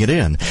sending it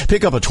in,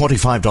 pick up a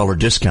 $25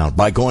 discount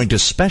by going to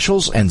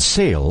Specials and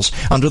Sales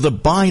under the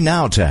Buy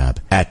Now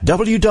tab at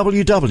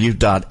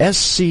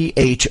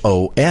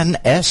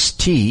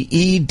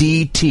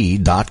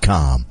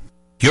www.schonstedt.com.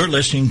 You're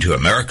listening to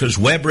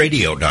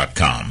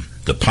AmericasWebRadio.com,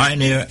 the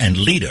pioneer and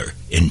leader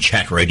in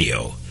chat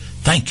radio.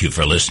 Thank you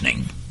for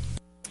listening.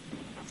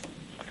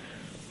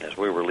 As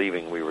we were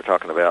leaving, we were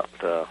talking about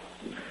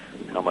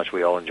how much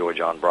we all enjoy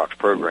John Brock's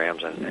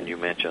programs, and you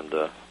mentioned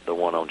the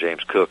one on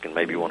James Cook, and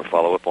maybe you want to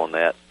follow up on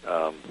that.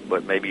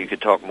 But maybe you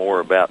could talk more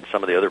about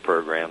some of the other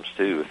programs,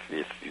 too,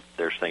 if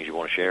there's things you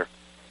want to share.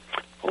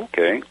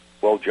 Okay.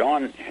 Well,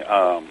 John,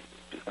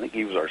 I think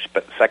he was our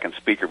second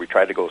speaker. We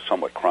tried to go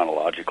somewhat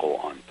chronological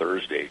on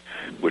Thursday,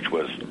 which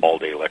was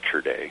all-day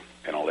lecture day,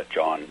 and I'll let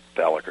John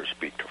Thalacker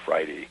speak to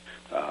Friday,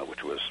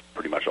 which was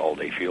pretty much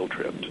all-day field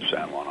trip to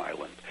San Juan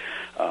Island.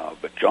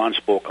 But John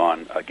spoke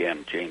on,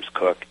 again, James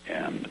Cook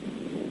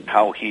and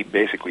how he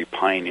basically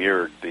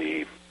pioneered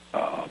the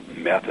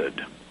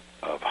method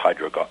of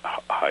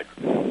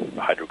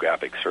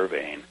hydrographic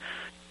surveying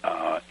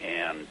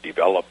and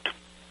developed,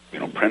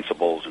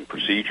 principles and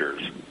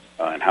procedures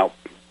and how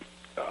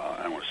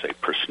I don't want to say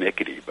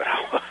persnickety, but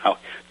how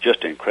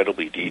just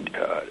incredibly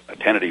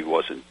attentive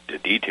was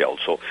detailed.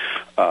 So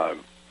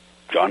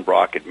John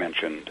Brock had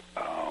mentioned,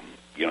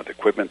 the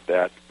equipment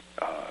that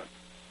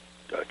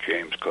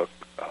James Cook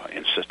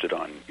insisted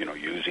on,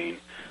 using,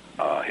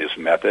 his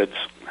methods,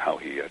 how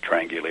he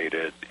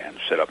triangulated and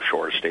set up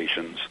shore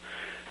stations.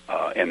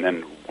 And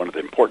then one of the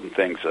important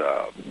things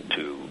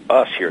to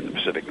us here in the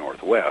Pacific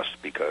Northwest,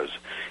 because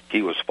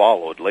he was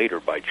followed later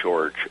by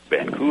George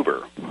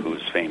Vancouver,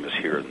 who's famous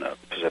here in the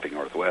Pacific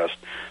Northwest.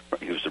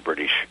 He was the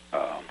British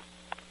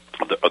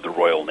of the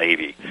Royal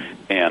Navy.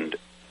 And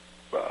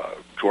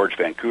George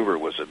Vancouver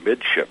was a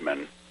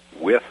midshipman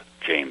with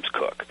James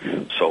Cook.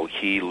 So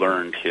he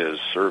learned his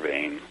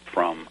surveying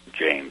from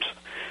James.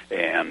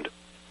 And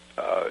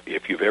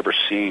if you've ever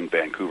seen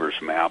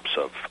Vancouver's maps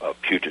of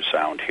Puget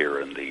Sound here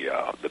in the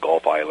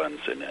Gulf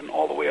Islands and then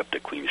all the way up to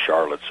Queen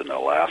Charlotte's in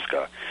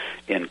Alaska,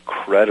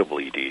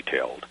 incredibly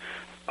detailed.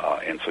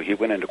 And so he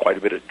went into quite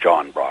a bit of,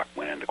 John Brock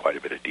went into quite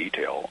a bit of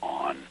detail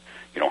on,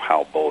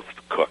 how both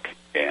Cook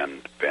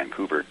and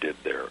Vancouver did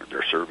their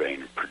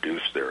surveying and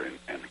produced their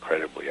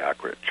incredibly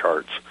accurate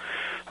charts.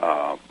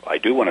 I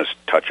do want to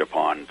touch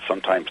upon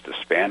sometimes the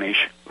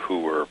Spanish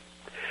who were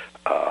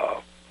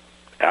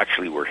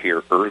actually were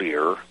here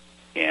earlier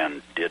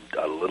and did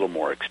a little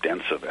more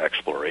extensive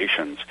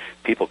explorations.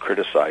 People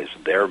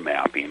criticized their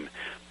mapping,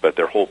 but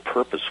their whole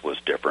purpose was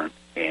different,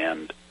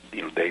 and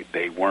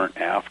they weren't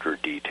after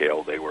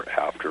detail. They were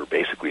after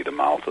basically the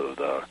mouth of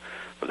the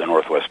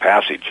Northwest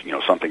Passage,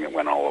 something that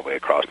went all the way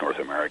across North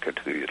America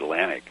to the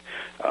Atlantic.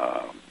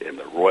 And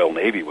the Royal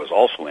Navy was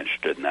also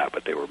interested in that,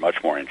 but they were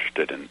much more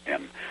interested in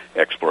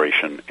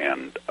exploration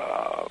and,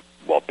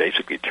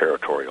 basically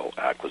territorial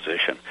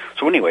acquisition.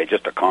 So anyway,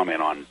 just a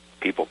comment on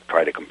people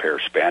try to compare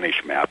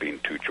Spanish mapping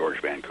to George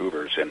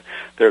Vancouver's, and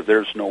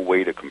there's no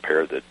way to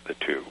compare the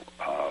two.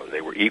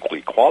 They were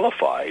equally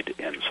qualified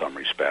in some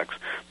respects,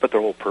 but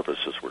their whole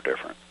purposes were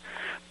different.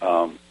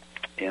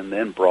 And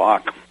then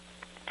Brock,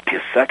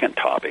 his second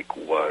topic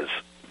was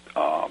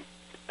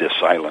this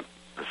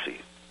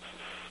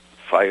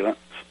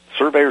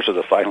surveyors of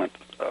the silent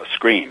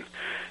screen.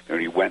 And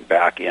he went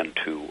back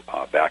into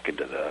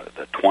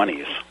the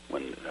 20s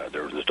when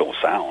there was no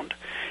sound,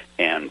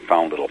 and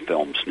found little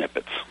film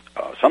snippets.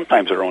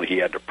 Sometimes he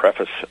had to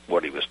preface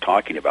what he was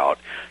talking about,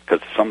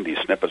 because some of these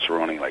snippets were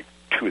only like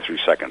 2 or 3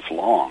 seconds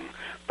long,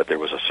 but there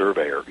was a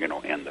surveyor,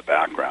 in the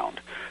background.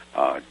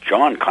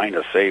 John kind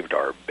of saved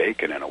our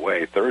bacon in a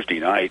way. Thursday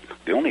night,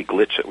 the only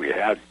glitch that we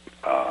had,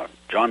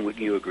 John,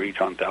 wouldn't you agree,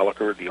 John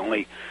Thalacker, the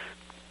only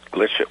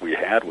glitch that we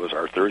had was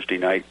our Thursday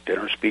night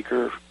dinner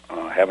speaker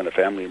having a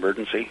family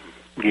emergency?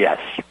 Yes.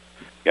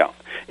 Yeah,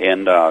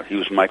 and he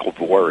was Michael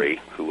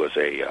Voury, who was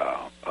a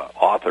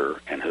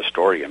author and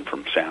historian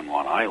from San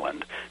Juan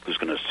Island, who's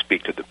going to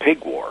speak to the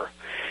Pig War.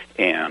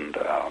 And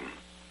the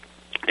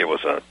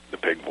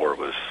Pig War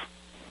was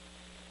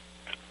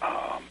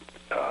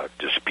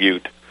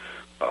dispute.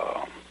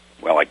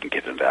 I can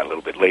get into that a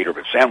little bit later,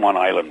 but San Juan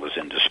Island was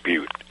in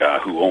dispute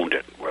who owned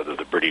it, whether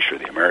the British or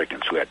the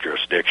Americans who had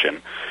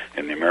jurisdiction.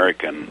 And the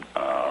American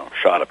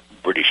shot a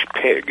British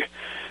pig,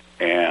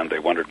 and they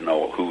wanted to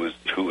know who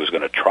was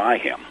going to try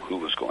him,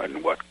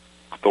 what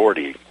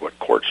authority, what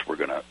courts were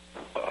going to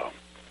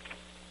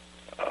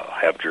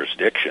have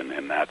jurisdiction,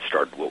 and that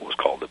started what was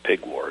called the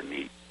Pig War in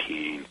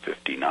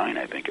 1859,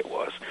 I think it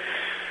was.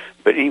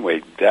 But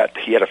anyway, that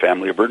he had a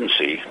family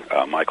emergency,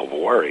 Michael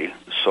Voury,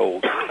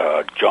 so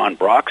John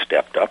Brock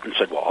stepped up and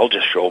said, "Well, I'll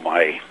just show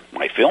my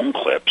film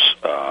clips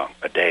a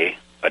day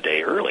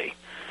early."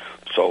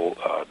 So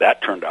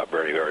that turned out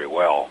very, very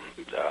well.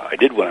 I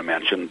did want to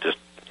mention, just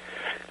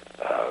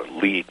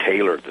Lee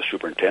Taylor, the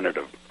superintendent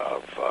of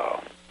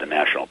the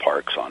national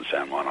parks on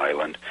San Juan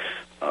Island,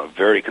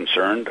 very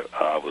concerned.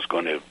 Was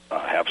going to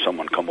have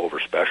someone come over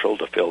special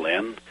to fill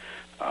in.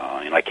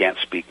 And I can't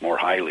speak more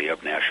highly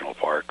of national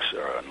parks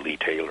and Lee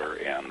Taylor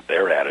and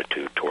their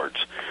attitude towards,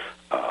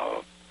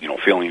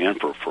 filling in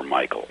for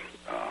Michael.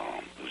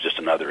 It was just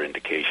another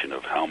indication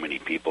of how many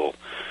people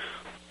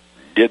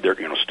did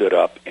stood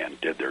up and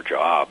did their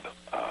job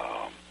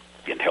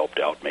and helped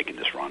out making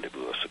this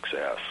rendezvous a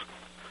success.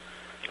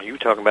 You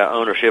talking about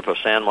ownership of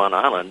San Juan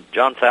Island?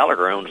 John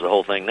Thalacker owns the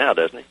whole thing now,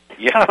 doesn't he?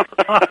 Yeah.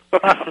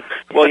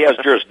 Well, he has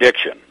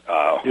jurisdiction.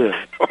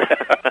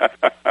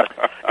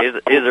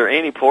 Is there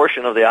any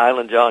portion of the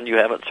island, John, you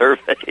haven't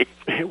surveyed?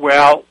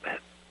 Well,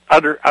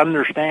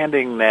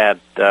 understanding that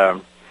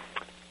the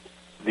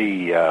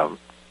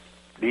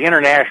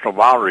international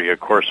boundary, of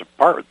course, a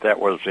part that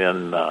was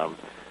in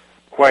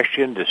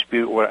question,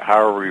 dispute,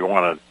 however you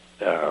want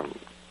to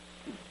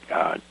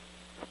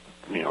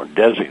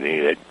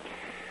designate it,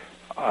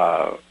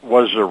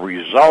 was a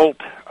result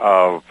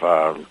of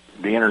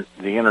the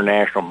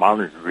international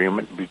boundary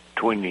agreement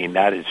between the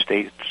United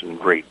States and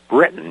Great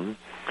Britain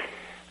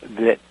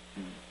that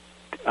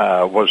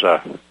was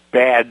a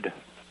bad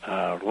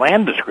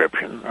land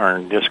description, or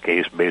in this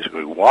case,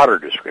 basically water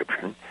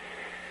description.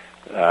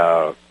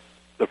 The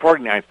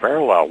 49th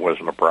parallel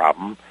wasn't a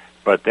problem,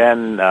 but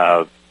then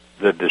the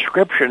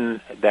description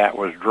that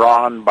was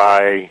drawn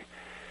by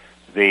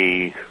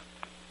the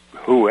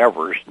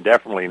whoever's,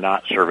 definitely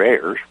not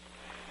surveyors,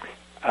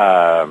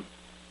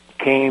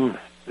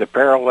 the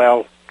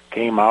parallel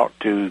came out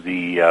to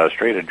the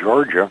Strait of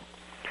Georgia,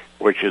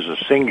 which is a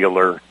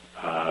singular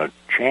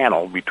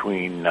channel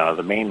between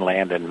the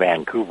mainland and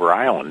Vancouver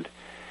Island,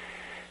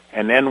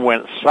 and then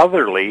went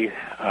southerly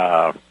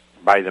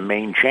by the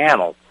main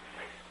channel.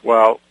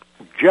 Well,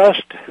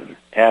 just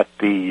at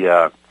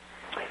the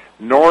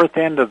north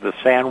end of the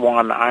San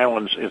Juan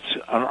Islands, it's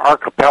an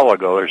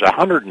archipelago. There's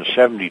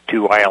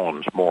 172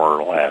 islands,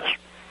 more or less.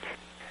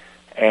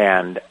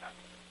 And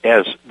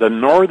as the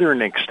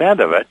northern extent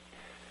of it,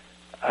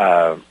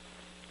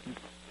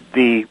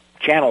 the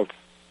channel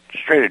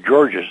Strait of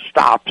Georgia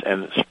stops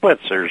and it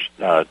splits. There's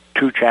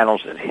two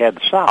channels that head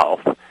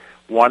south,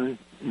 one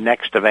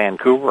next to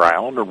Vancouver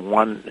Island and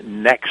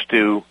one next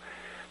to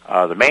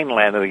the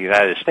mainland of the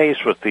United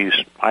States, with these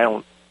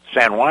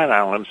San Juan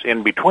Islands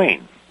in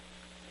between.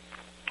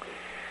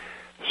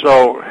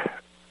 So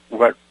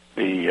what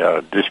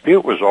the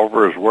dispute was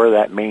over is where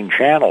that main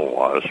channel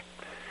was,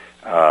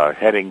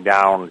 heading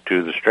down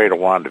to the Strait of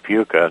Juan de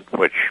Fuca,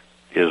 which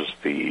is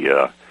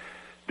the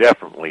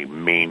definitely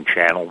main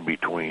channel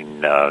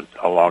between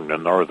along the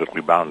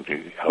northerly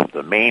boundary of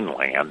the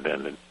mainland,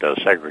 and it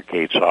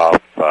segregates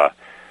off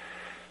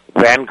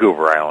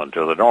Vancouver Island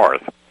to the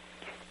north.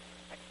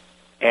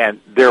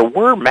 And there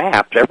were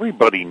maps.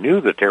 Everybody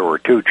knew that there were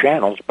two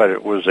channels, but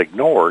it was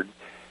ignored,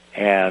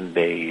 and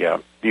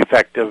a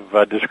defective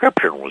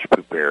description was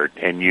prepared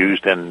and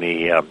used in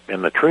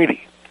the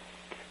treaty.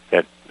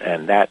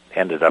 And that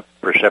ended up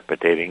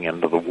precipitating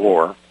into the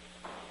war.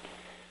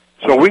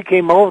 So we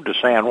came over to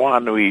San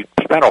Juan. We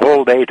spent a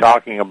whole day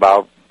talking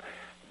about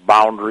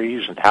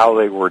boundaries and how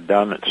they were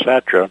done,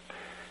 etc.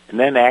 And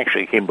then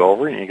actually came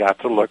over and you got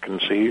to look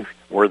and see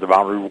where the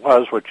boundary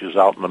was, which is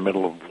out in the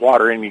middle of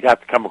water, and you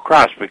got to come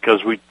across,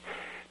 because we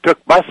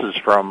took buses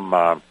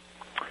from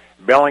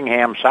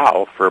Bellingham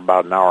south for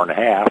about an hour and a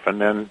half, and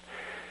then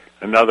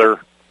another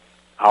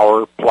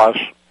hour plus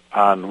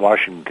on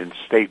Washington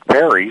State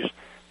ferries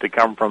to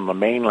come from the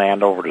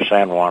mainland over to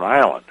San Juan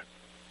Island.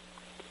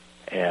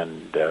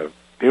 And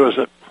it was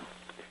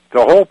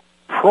the whole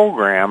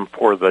program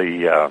for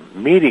the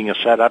meeting is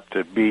set up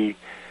to be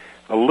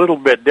a little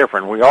bit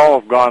different. We all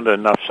have gone to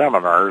enough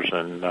seminars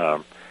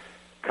and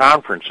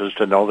conferences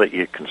to know that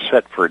you can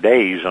sit for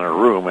days in a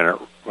room,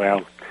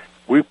 and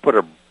we put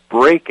a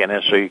break in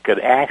it so you could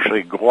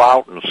actually go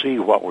out and see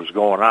what was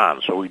going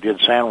on. So we did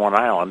San Juan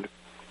Island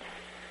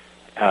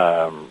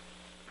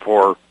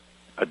for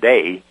a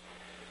day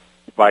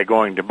by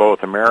going to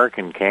both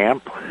American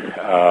camp,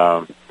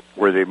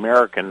 where the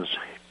Americans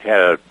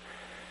had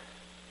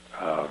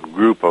a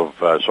group of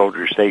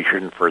soldiers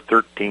stationed for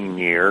 13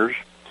 years.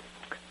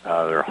 There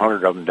are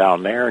 100 of them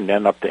down there, and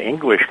then up to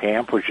English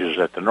camp, which is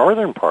at the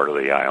northern part of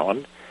the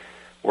island,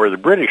 where the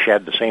British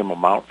had the same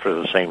amount for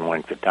the same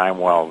length of time,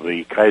 while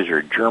the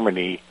Kaiser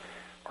Germany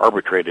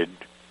arbitrated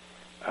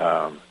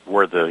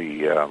where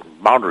the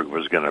boundary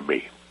was going to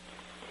be.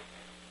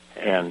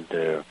 And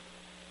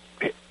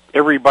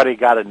everybody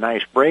got a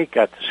nice break,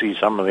 got to see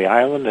some of the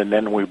island, and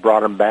then we brought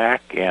them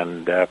back,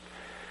 and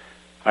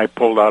I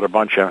pulled out a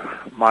bunch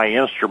of my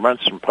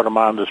instruments and put them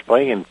on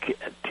display, and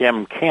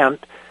Tim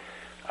Kent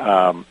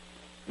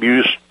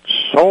used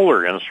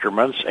solar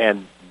instruments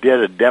and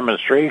did a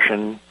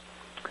demonstration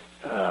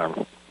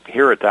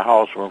here at the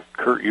house. Well,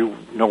 Curt, you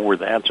know where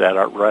that's at,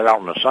 right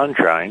out in the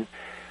sunshine,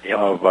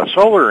 of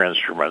solar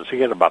instruments. He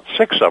had about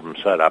 6 of them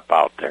set up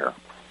out there.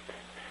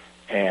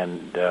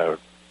 And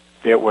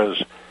it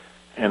was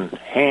an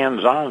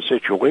hands-on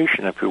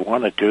situation if we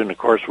wanted to, and of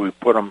course we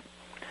put them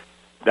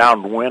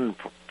downwind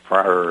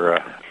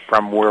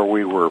from where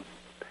we were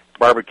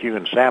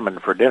barbecuing salmon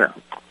for dinner.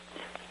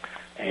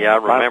 And yeah, I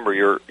remember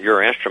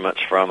your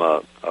instruments from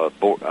a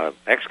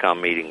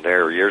XCOM meeting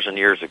there years and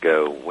years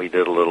ago. We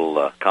did a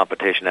little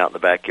competition out in the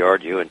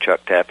backyard, you and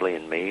Chuck Tapley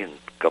and me and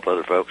a couple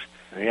other folks.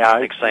 Yeah,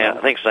 I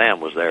think Sam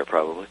was there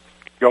probably.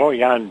 Oh,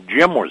 yeah, and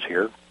Jim was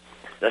here.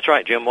 That's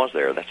right, Jim was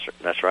there.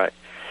 That's right.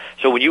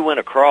 So when you went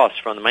across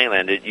from the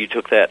mainland, you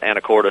took that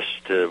Anacortes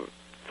to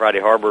Friday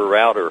Harbor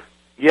route, or?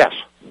 Yes.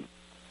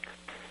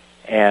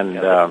 And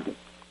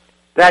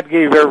that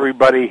gave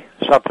everybody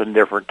something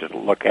different to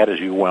look at, as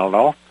you well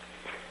know.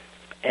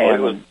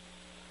 And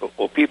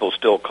well, people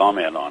still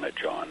comment on it,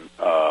 John.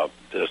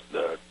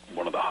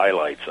 One of the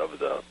highlights of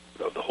the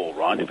whole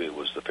Rendezvous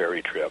was the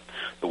ferry trip.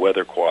 The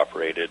weather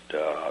cooperated,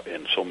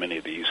 and so many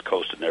of the East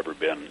Coast had never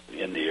been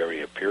in the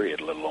area, period,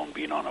 let alone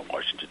being on a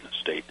Washington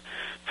State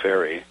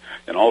ferry.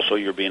 And also,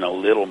 you're being a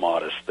little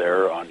modest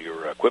there on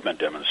your equipment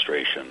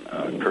demonstration.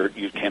 Curt,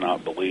 you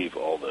cannot believe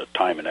all the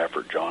time and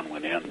effort John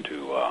went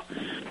into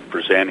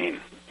presenting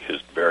his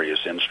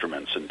various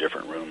instruments in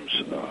different rooms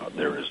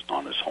there is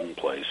on his home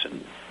place,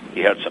 and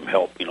he had some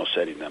help,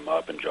 setting them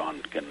up, and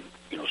John can,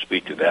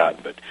 speak to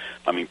that. But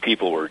I mean,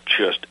 people were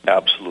just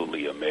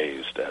absolutely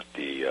amazed at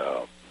the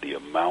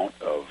amount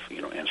of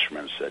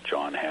instruments that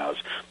John has,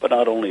 but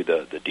not only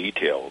the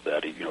detail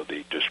that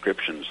the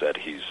descriptions that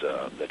he's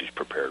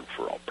prepared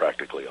for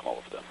practically all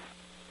of them.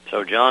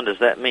 So, John, does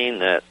that mean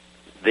that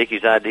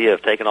Vicky's idea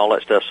of taking all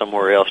that stuff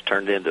somewhere else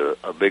turned into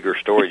a bigger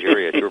storage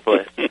area at your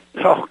place?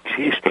 Oh,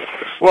 jeez.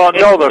 Well,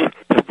 no,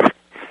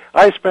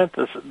 I spent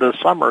the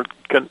summer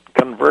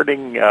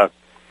converting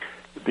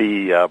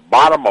the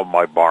bottom of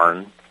my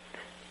barn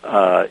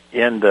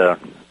into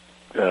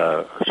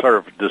sort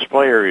of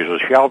display areas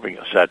of shelving,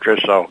 etc.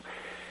 So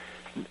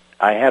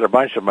I had a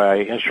bunch of my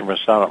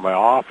instruments down at my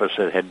office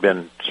that had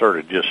been sort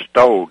of just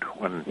stowed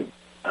when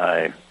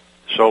I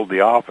sold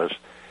the office.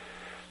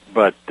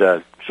 But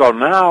so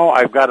now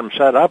I've got them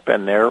set up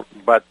in there,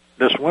 but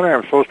this winter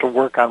I'm supposed to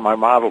work on my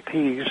Model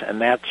Ts,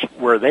 and that's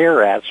where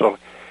they're at. So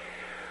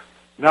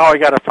now I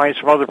got to find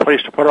some other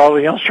place to put all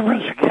the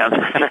instruments again.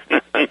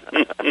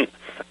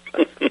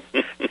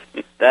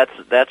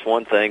 That's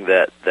one thing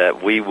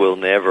that we will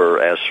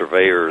never, as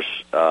surveyors,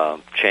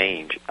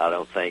 change, I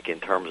don't think, in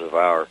terms of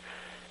our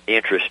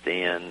interest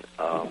in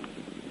the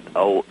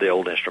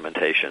old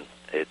instrumentation.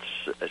 It's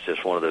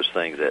just one of those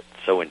things that's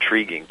so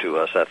intriguing to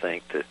us, I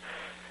think, to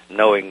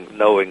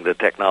knowing the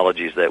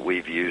technologies that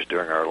we've used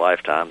during our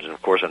lifetimes, and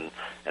of course in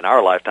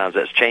our lifetimes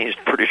that's changed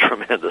pretty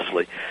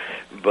tremendously.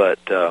 But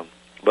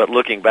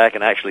looking back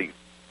and actually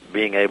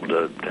being able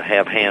to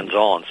have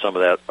hands-on some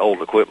of that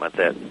old equipment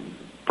that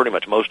pretty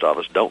much most of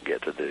us don't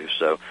get to do.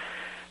 So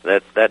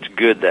that's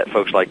good that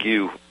folks like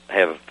you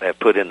have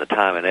put in the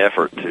time and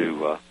effort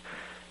to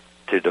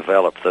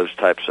develop those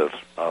types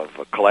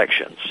of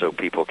collections so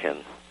people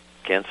can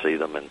see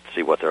them and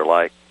see what they're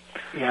like.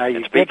 Yeah,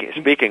 and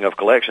speaking of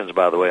collections,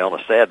 by the way, on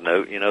a sad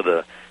note,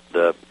 the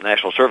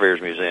National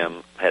Surveyors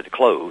Museum had to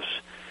close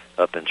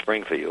up in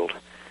Springfield.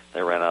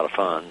 They ran out of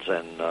funds,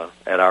 and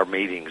at our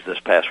meetings this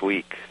past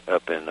week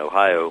up in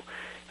Ohio,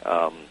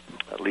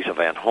 Lisa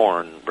Van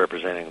Horn,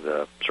 representing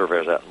the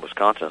surveyors out in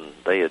Wisconsin,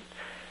 they had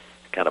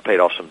kind of paid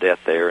off some debt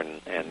there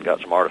and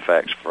got some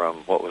artifacts from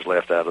what was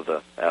left out of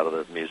the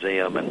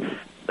museum, and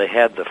they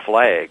had the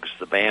flags,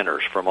 the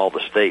banners from all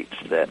the state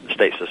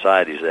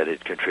societies that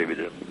had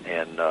contributed,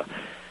 and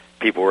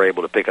people were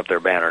able to pick up their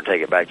banner and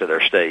take it back to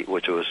their state,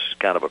 which was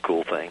kind of a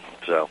cool thing.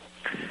 So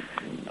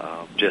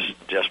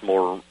just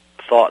more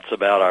thoughts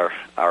about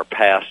our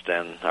past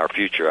and our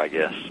future, I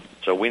guess.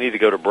 So we need to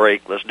go to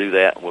break. Let's do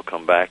that, and we'll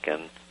come back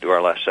and do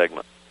our last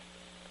segment.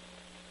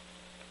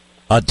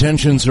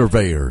 Attention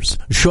surveyors,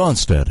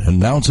 Schonstedt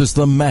announces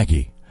the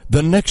Maggie,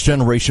 the next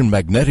generation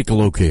magnetic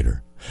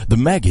locator. The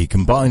Maggie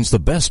combines the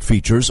best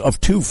features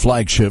of two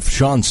flagship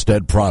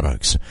Schonstedt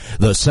products,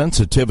 the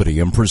sensitivity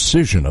and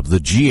precision of the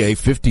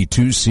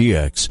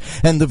GA52CX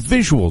and the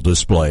visual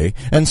display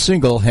and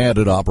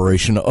single-handed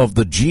operation of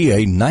the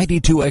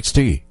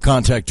GA92XT.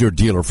 Contact your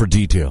dealer for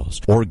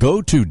details or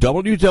go to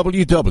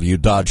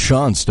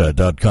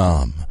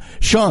www.schonstedt.com.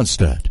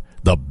 Schonstedt,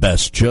 the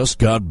best just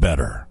got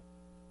better.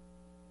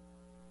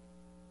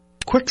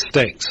 Quick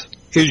Stakes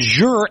is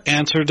your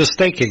answer to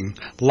staking.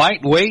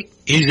 Lightweight,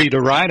 easy to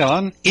ride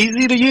on,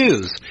 easy to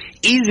use,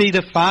 easy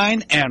to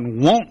find,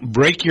 and won't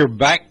break your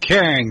back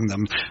carrying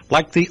them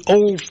like the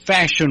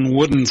old-fashioned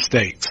wooden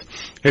stakes.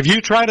 Have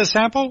you tried a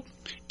sample?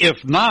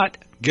 If not,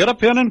 get a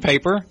pen and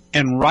paper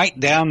and write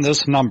down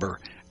this number,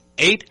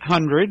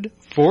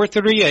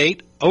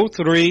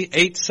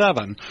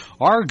 800-438-0387,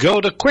 or go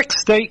to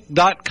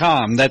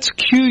quickstake.com, that's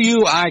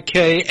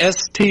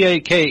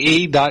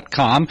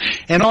QUIKSTAKE.com,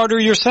 and order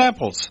your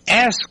samples.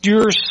 Ask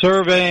your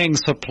surveying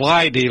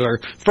supply dealer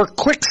for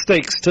Quick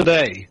Stakes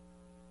today.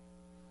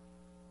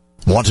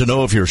 Want to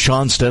know if your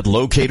Schonstedt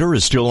locator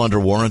is still under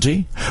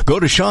warranty?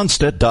 Go to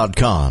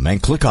Schonstedt.com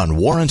and click on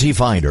Warranty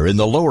Finder in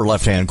the lower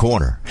left-hand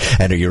corner.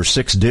 Enter your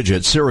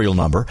 6-digit serial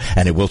number,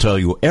 and it will tell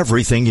you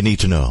everything you need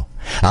to know.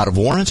 Out of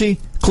warranty?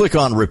 Click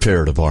on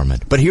Repair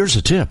Department. But here's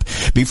a tip.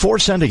 Before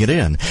sending it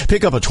in,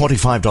 pick up a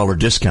 $25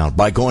 discount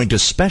by going to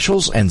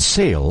Specials and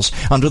Sales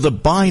under the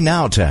Buy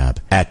Now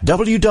tab at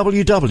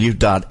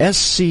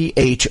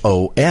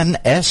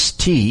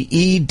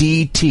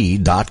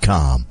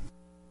www.schonstedt.com.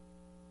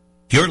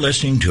 You're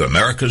listening to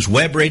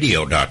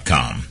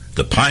AmericasWebRadio.com,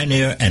 the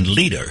pioneer and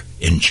leader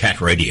in chat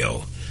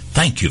radio.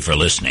 Thank you for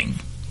listening.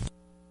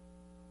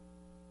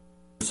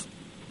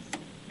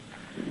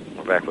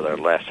 We're back with our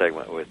last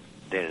segment with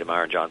Denny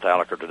DeMeyer and John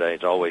Thalacker today.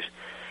 It's always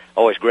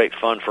great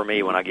fun for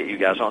me when I get you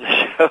guys on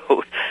the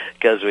show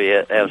because we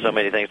have so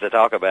many things to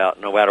talk about,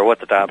 no matter what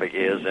the topic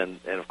is. And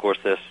of course,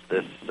 this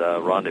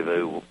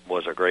rendezvous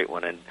was a great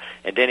one. And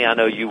Denny, I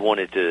know you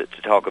wanted to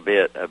talk a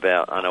bit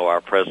about. I know our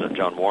president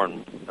John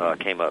Warren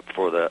came up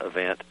for the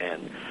event,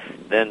 and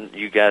then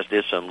you guys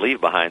did some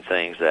leave behind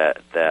things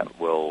that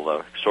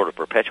will sort of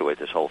perpetuate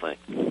this whole thing.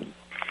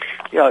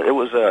 Yeah, it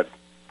was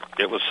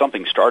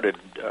something started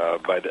in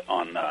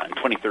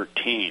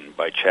 2013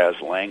 by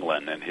Chaz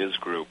Langland and his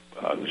group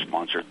who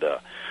sponsored the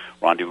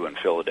Rendezvous in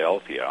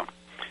Philadelphia,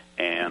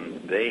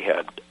 and they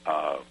had,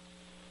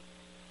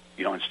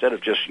 instead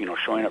of just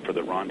showing up for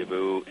the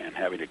rendezvous and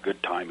having a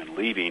good time and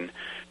leaving,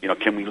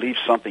 can we leave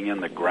something in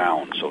the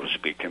ground, so to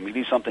speak? Can we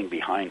leave something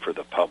behind for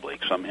the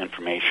public, some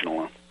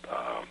informational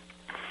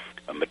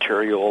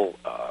material,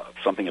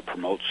 something that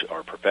promotes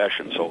our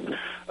profession? So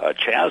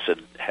Chaz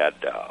had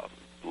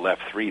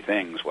left three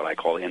things, what I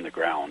call in the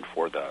ground,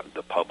 for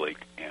the public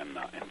in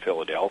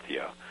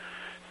Philadelphia.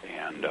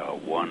 And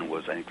one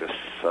was, I think, the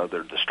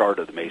start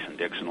of the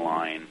Mason-Dixon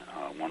line.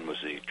 One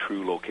was the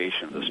true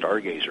location of the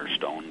Stargazer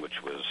Stone,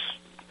 which was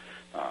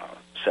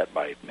set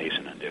by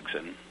Mason and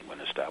Dixon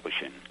when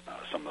establishing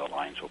some of the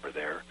lines over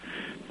there.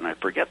 And I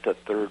forget the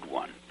third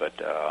one, but,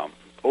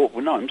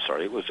 I'm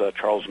sorry, it was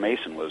Charles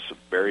Mason was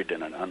buried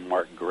in an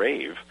unmarked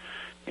grave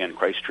in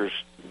Christchurch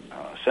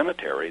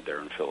Cemetery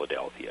there in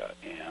Philadelphia.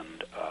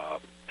 And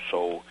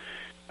so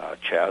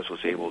Chaz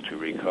was able to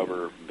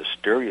recover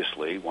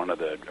mysteriously one of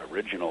the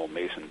original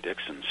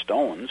Mason-Dixon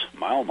stones,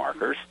 mile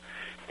markers,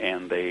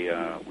 and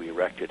we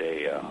erected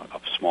a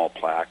small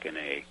plaque and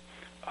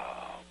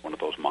one of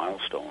those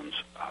milestones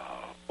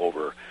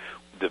over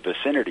the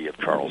vicinity of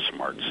Charles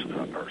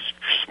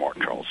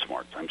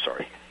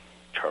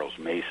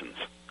Mason's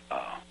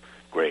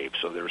grave.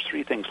 So there's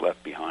three things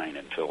left behind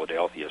in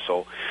Philadelphia.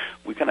 So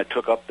we kind of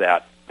took up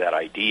that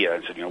idea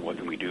and said, what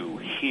can we do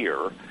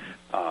here?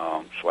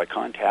 So I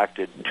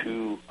contacted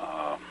two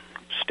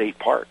state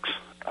parks,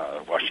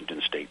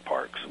 Washington state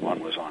parks.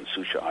 One was on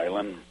Susha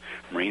Island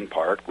Marine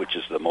Park, which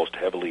is the most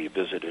heavily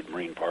visited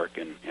marine park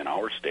in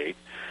our state,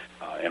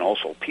 and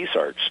also Peace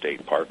Arch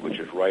State Park, which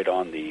is right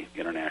on the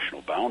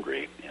international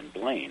boundary in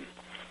Blaine.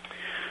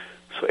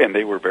 So, and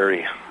they were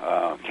very,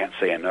 can't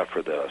say enough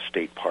for the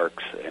state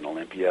parks in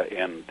Olympia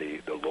and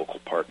the local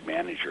park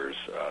managers.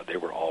 They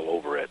were all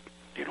over it,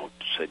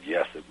 said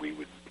yes, that we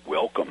would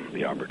welcome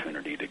the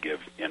opportunity to give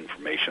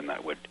information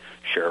that would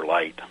share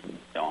light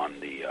on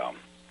the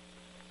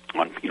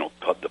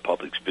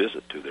public's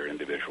visit to their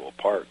individual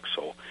parks.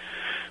 So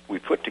we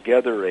put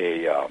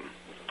together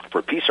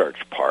for Peace Arch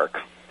Park,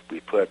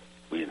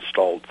 we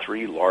installed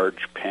three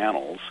large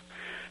panels.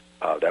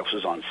 That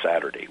was on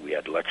Saturday. We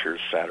had lectures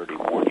Saturday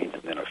morning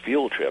and then a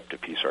field trip to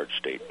Peace Arch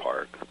State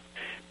Park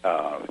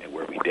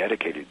where we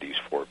dedicated these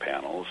four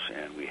panels,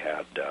 and we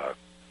had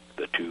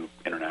the two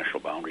International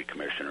Boundary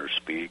Commissioners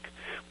speak.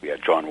 We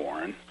had John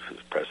Warren,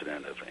 who's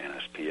president of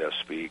NSPS,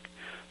 speak,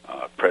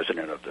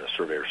 president of the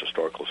Surveyors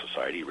Historical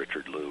Society,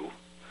 Richard Liu,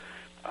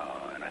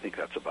 and I think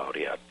that's about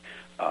it.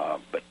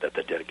 But at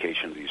the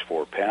dedication of these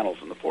four panels,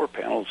 and the four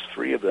panels,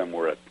 three of them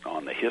were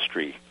on the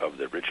history of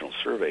the original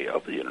survey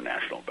of the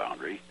international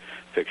boundary,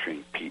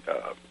 featuring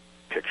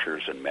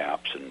pictures and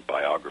maps and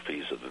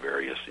biographies of the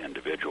various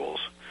individuals.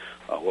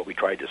 What we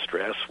tried to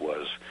stress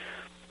was,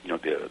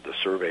 the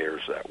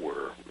surveyors that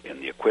were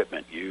in the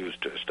equipment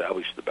used to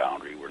establish the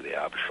boundary were the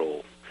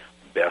actual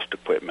best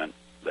equipment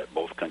that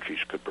both countries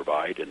could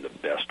provide and the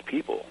best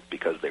people,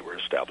 because they were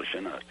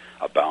establishing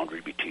a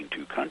boundary between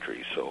two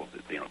countries. So,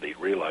 they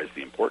realized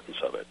the importance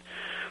of it.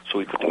 So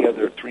we put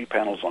together three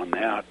panels on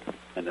that,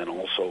 and then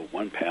also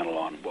one panel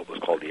on what was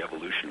called the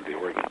evolution of the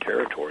Oregon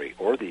Territory,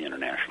 or the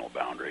international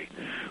boundary,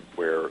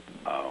 where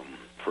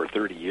for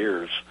 30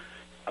 years,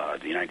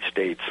 the United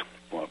States,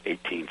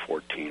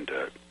 1814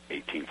 to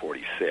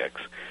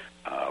 1846,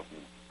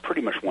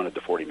 pretty much wanted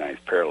the 49th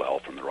parallel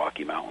from the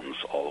Rocky Mountains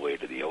all the way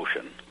to the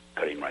ocean,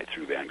 cutting right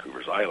through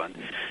Vancouver's Island.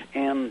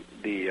 And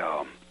the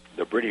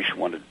British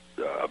wanted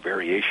a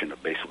variation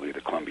of basically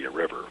the Columbia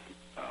River.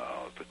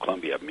 The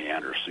Columbia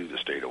meanders through the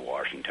state of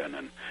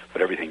Washington,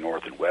 but everything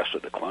north and west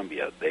of the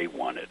Columbia they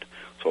wanted.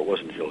 So it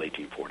wasn't until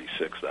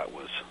 1846 that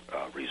was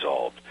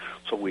resolved.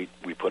 So we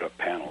put up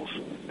panels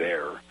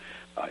there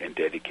and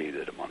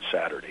dedicated them on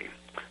Saturday.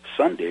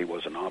 Sunday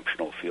was an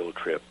optional field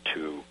trip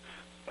to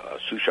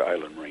Susha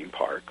Island Marine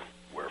Park,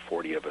 where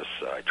 40 of us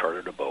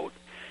chartered a boat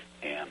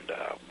and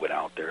went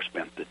out there,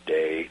 spent the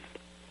day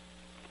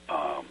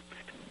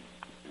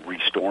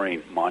restoring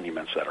exploring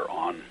monuments that are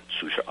on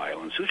Susha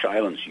Island. Susha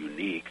Island's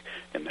unique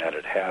in that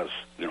it has,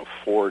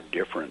 four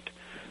different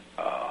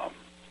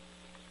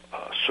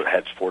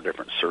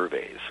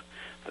surveys.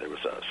 There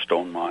was a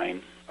stone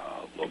mine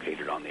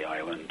located on the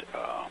island.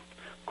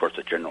 Of course,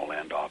 the General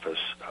Land Office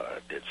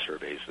did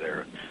surveys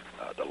there.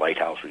 The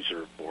Lighthouse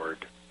Reserve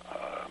Board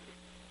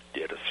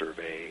did a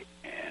survey,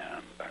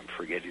 and I'm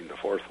forgetting the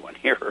fourth one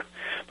here.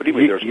 But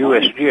anyway, there's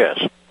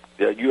USGS.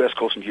 The U.S.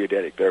 Coast and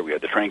Geodetic. There we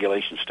have the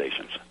triangulation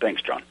stations.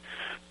 Thanks, John.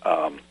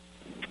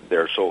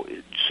 There, so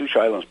Susha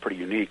Island's pretty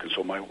unique, and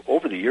so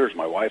over the years,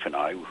 my wife and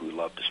I, who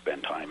love to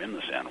spend time in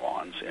the San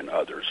Juans and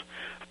others,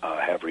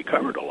 have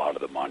recovered a lot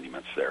of the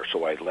monuments there.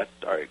 So I let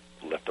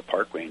the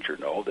park ranger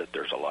know that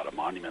there's a lot of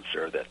monuments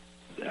there that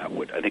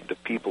I think the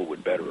people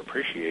would better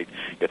appreciate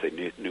if they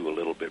knew a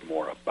little bit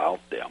more about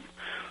them.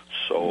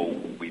 So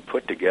we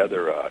put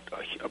together a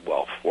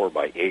 4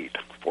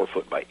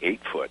 foot by 8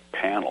 foot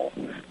panel.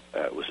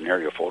 It was an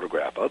aerial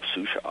photograph of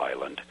Susha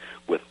Island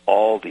with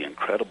all the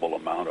incredible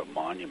amount of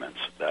monuments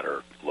that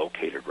are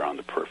located around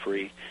the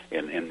periphery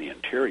and in the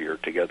interior,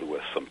 together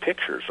with some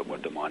pictures of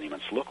what the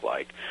monuments look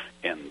like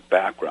in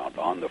background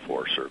on the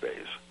 4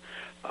 surveys.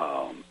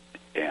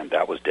 And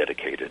that was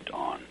dedicated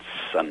on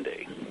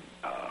Sunday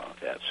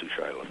at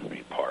Susha Island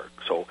Marine Park.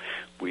 So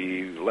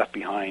we left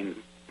behind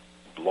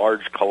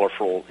large,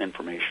 colorful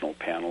informational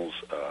panels,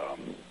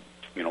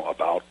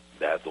 about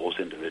those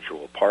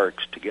individual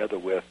parks, together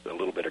with a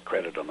little bit of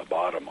credit on the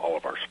bottom. All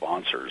of our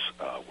sponsors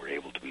were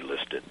able to be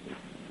listed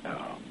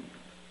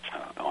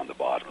on the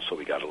bottom, so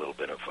we got a little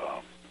bit of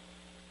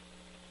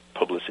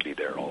publicity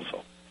there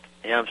also.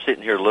 Yeah, I'm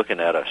sitting here looking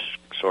at a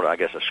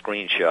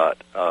screenshot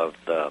of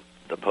the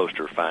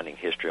poster Finding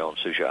History on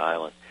Susha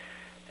Island,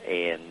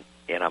 and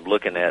I'm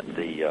looking at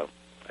the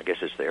I guess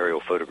it's the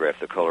aerial photograph,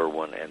 the color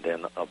one, and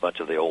then a bunch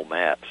of the old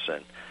maps.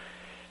 And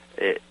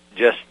it,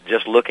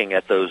 just looking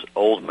at those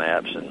old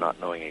maps and not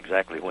knowing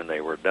exactly when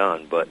they were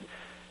done, but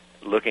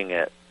looking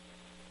at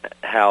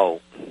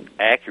how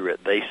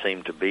accurate they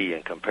seem to be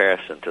in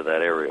comparison to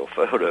that aerial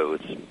photo,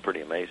 it's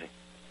pretty amazing.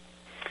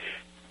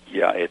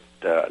 Yeah, it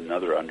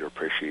another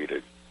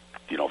underappreciated,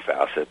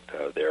 facet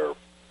there.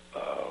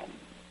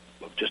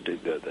 Just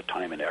the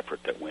time and effort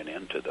that went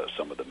into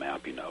some of the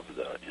mapping of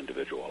the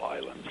individual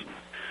islands.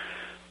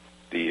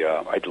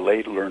 I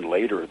learned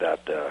later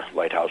that the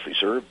Lighthouse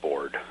Reserve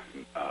Board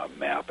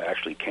map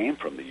actually came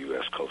from the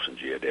U.S. Coast and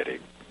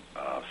Geodetic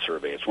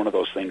Survey. It's one of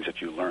those things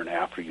that you learn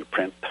after you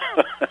print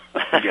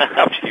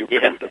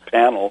print the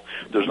panel.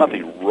 There's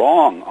nothing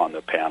wrong on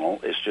the panel.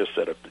 It's just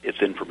that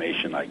it's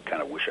information I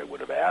kind of wish I would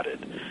have added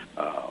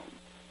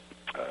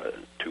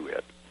to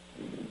it.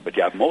 But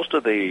yeah, most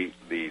of the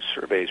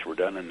surveys were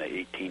done in the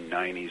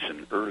 1890s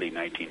and early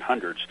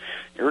 1900s.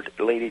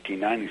 Late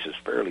 1890s is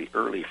fairly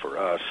early for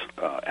us.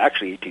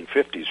 Actually,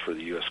 1850s for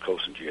the U.S.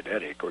 Coast and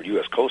Geodetic, or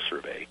U.S. Coast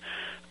Survey,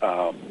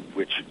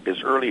 which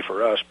is early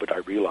for us, but I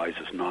realize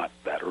is not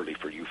that early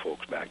for you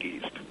folks back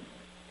east.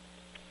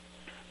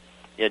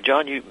 Yeah,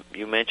 John,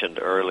 you mentioned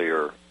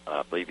earlier,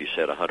 I believe you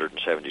said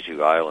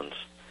 172 islands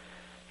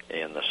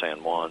in the San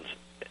Juans.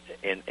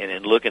 And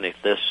in looking at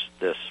this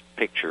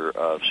picture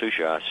of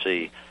Susha, I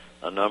see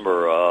a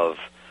number of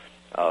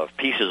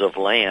pieces of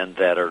land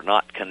that are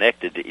not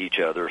connected to each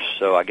other.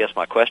 So I guess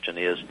my question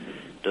is,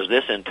 does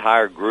this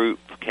entire group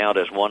count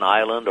as one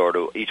island, or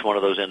do each one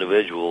of those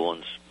individual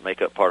ones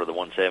make up part of the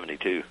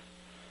 172?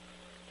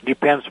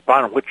 Depends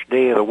upon which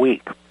day of the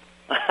week.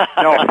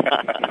 No,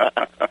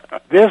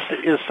 this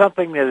is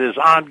something that is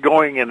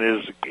ongoing and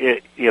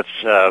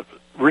it's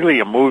really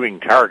a moving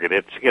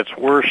target. It's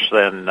worse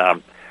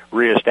than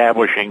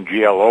reestablishing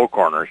GLO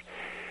corners.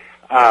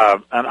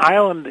 An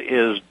island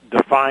is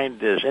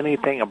defined as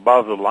anything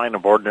above the line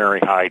of ordinary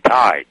high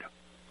tide,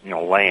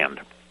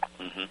 land.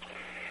 Mm-hmm.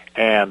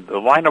 And the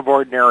line of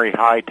ordinary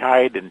high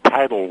tide in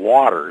tidal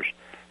waters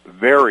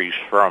varies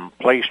from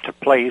place to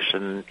place,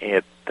 and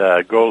it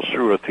goes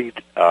through a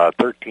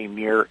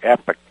 13-year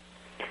epoch.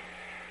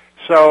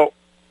 So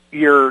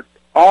you're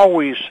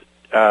always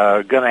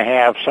going to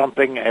have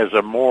something as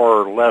a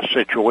more or less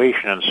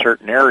situation in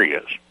certain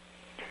areas.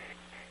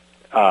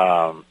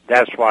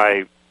 That's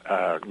why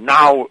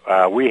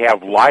now we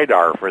have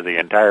LIDAR for the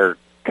entire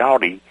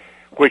county,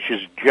 which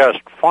is just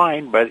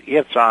fine, but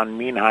it's on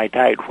mean high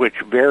tide, which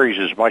varies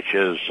as much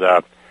as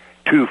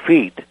 2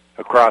 feet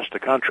across the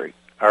country,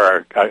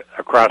 or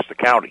across the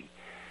county.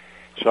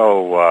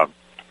 So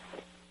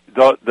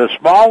the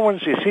small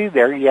ones you see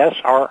there, yes,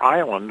 are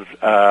islands,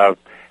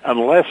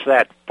 unless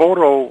that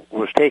photo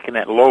was taken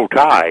at low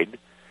tide.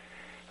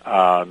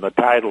 The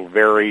tide will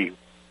vary.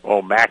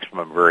 Well,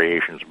 maximum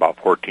variation is about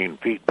 14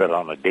 feet, but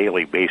on a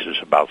daily basis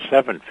about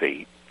 7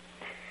 feet.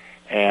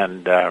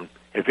 And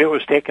if it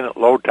was taken at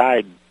low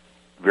tide,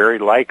 very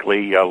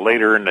likely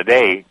later in the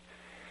day,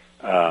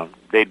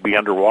 they'd be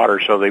underwater,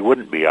 so they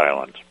wouldn't be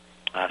islands.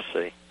 I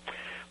see.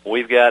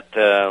 We've got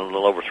a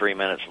little over 3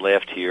 minutes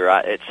left here.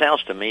 It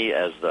sounds to me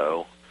as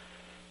though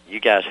you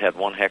guys had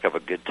one heck of a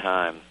good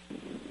time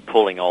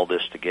pulling all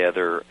this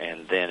together,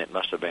 and then it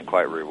must have been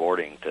quite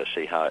rewarding to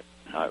see how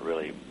it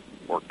really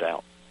worked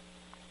out.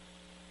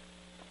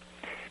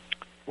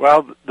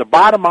 Well, the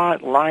bottom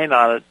line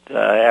on it,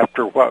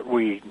 after what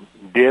we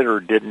did or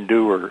didn't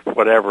do or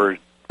whatever,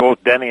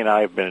 both Denny and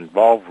I have been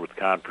involved with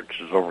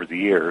conferences over the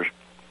years,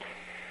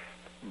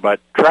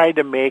 but tried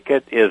to make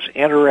it as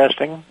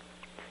interesting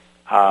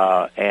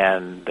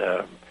and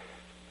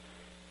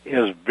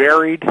as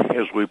varied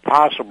as we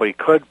possibly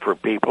could for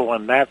people,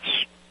 and that's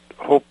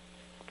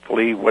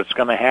hopefully what's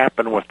going to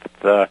happen with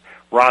the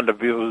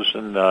Rendezvous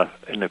in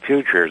the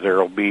future. There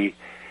will be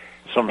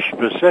some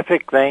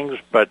specific things,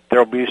 but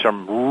there'll be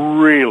some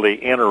really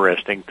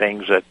interesting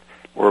things that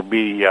will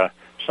be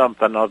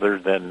something other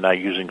than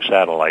using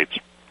satellites.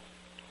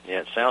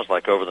 Yeah, it sounds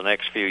like over the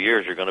next few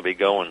years you're going to be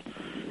going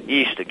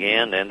east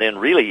again, and then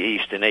really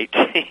east in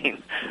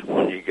 18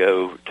 when you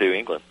go to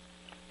England.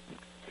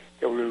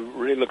 Yeah, we're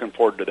really looking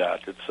forward to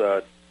that.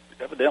 It's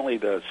evidently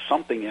the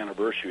something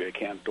anniversary. I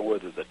can't know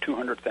whether the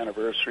 200th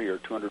anniversary or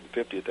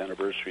 250th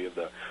anniversary of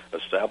the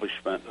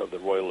establishment of the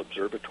Royal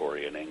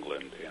Observatory in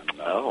England. And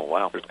oh,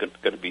 wow. There's going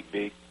to be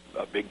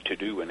a big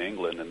to-do in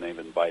England, and they've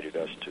invited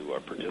us to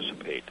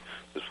participate.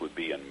 This would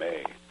be in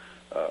May.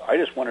 I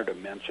just wanted to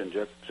mention,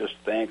 just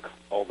thank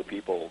all the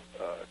people.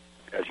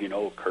 As you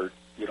know, Curt,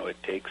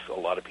 it takes a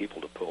lot of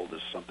people to pull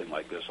something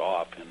like this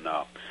off. And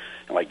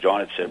like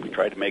John had said, we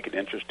tried to make it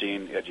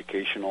interesting,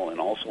 educational, and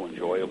also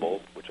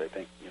enjoyable, which I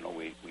think,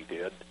 we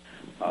did.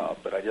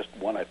 But I just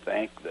want to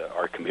thank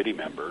our committee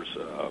members,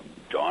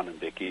 John and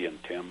Vicki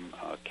and Tim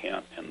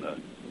Kent, and the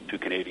two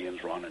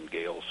Canadians, Ron and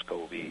Gail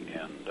Scovey,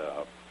 and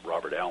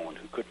Robert Allen,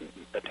 who couldn't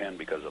attend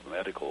because of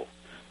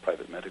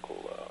private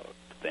medical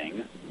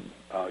thing.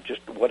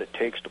 Just what it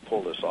takes to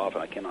pull this off,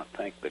 and I cannot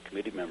thank the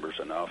committee members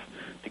enough,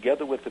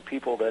 together with the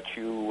people that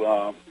you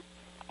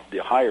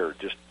hire.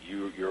 Just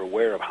you're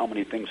aware of how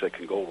many things that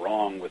can go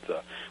wrong with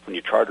when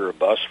you charter a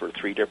bus for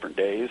 3 different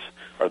days.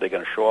 Are they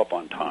going to show up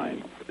on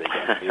time? Are they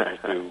going to be able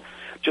to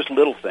just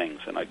little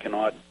things? And I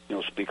cannot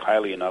speak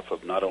highly enough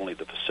of not only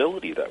the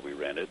facility that we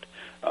rented,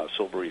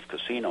 Silver Reef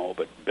Casino,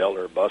 but Bel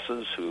Air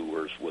Buses, who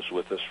was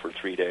with us for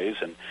 3 days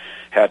and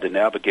had to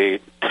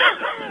navigate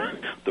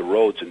the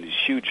roads in these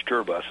huge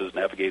tour buses,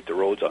 navigate the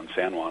roads on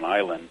San Juan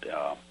Island.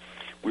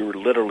 We were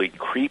literally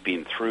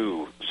creeping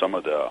through some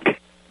of the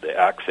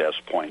access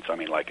points,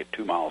 like at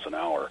 2 miles an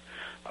hour,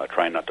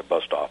 trying not to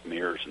bust off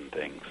mirrors and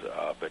things.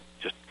 But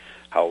just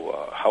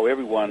how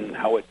everyone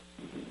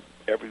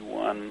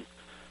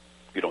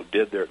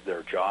did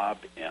their job,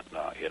 and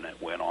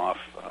it went off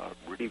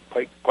really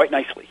quite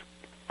nicely.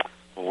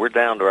 Well, we're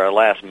down to our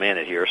last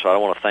minute here, so I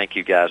want to thank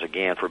you guys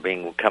again for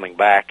coming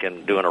back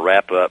and doing a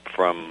wrap up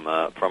from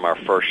our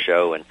first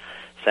show. And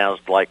sounds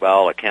like by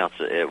all accounts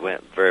it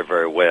went very,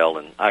 very well.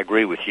 And I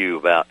agree with you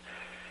about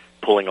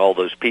pulling all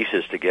those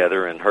pieces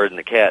together and herding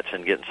the cats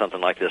and getting something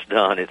like this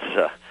done.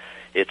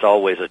 It's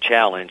always a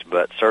challenge,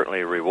 but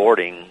certainly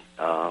rewarding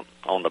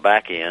on the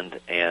back end,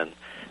 and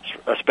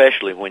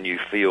especially when you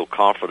feel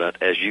confident,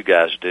 as you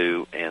guys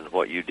do, in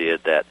what you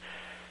did, that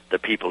the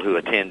people who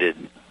attended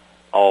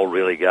all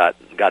really got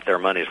their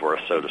money's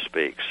worth, so to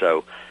speak.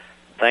 So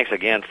thanks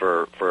again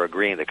for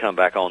agreeing to come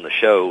back on the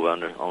show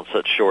on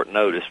such short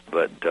notice,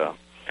 but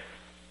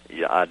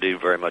yeah, I do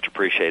very much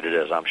appreciate it,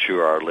 as I'm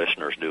sure our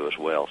listeners do as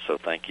well. So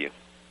thank you.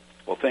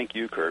 Well, thank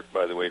you, Curt,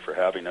 by the way, for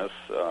having us,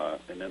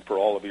 and then for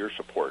all of your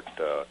support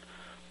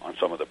on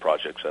some of the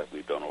projects that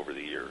we've done over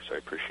the years. I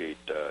appreciate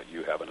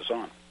you having us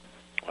on.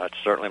 That's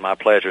certainly my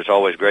pleasure. It's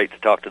always great to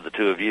talk to the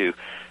two of you.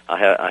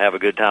 I have a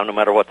good time no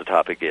matter what the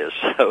topic is.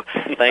 So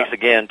thanks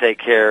again. Take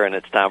care, and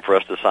it's time for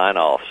us to sign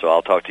off. So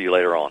I'll talk to you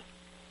later on.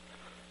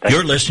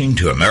 You're listening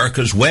to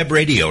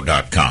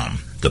AmericasWebRadio.com,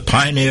 the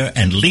pioneer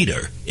and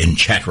leader in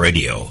chat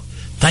radio.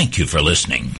 Thank you for listening.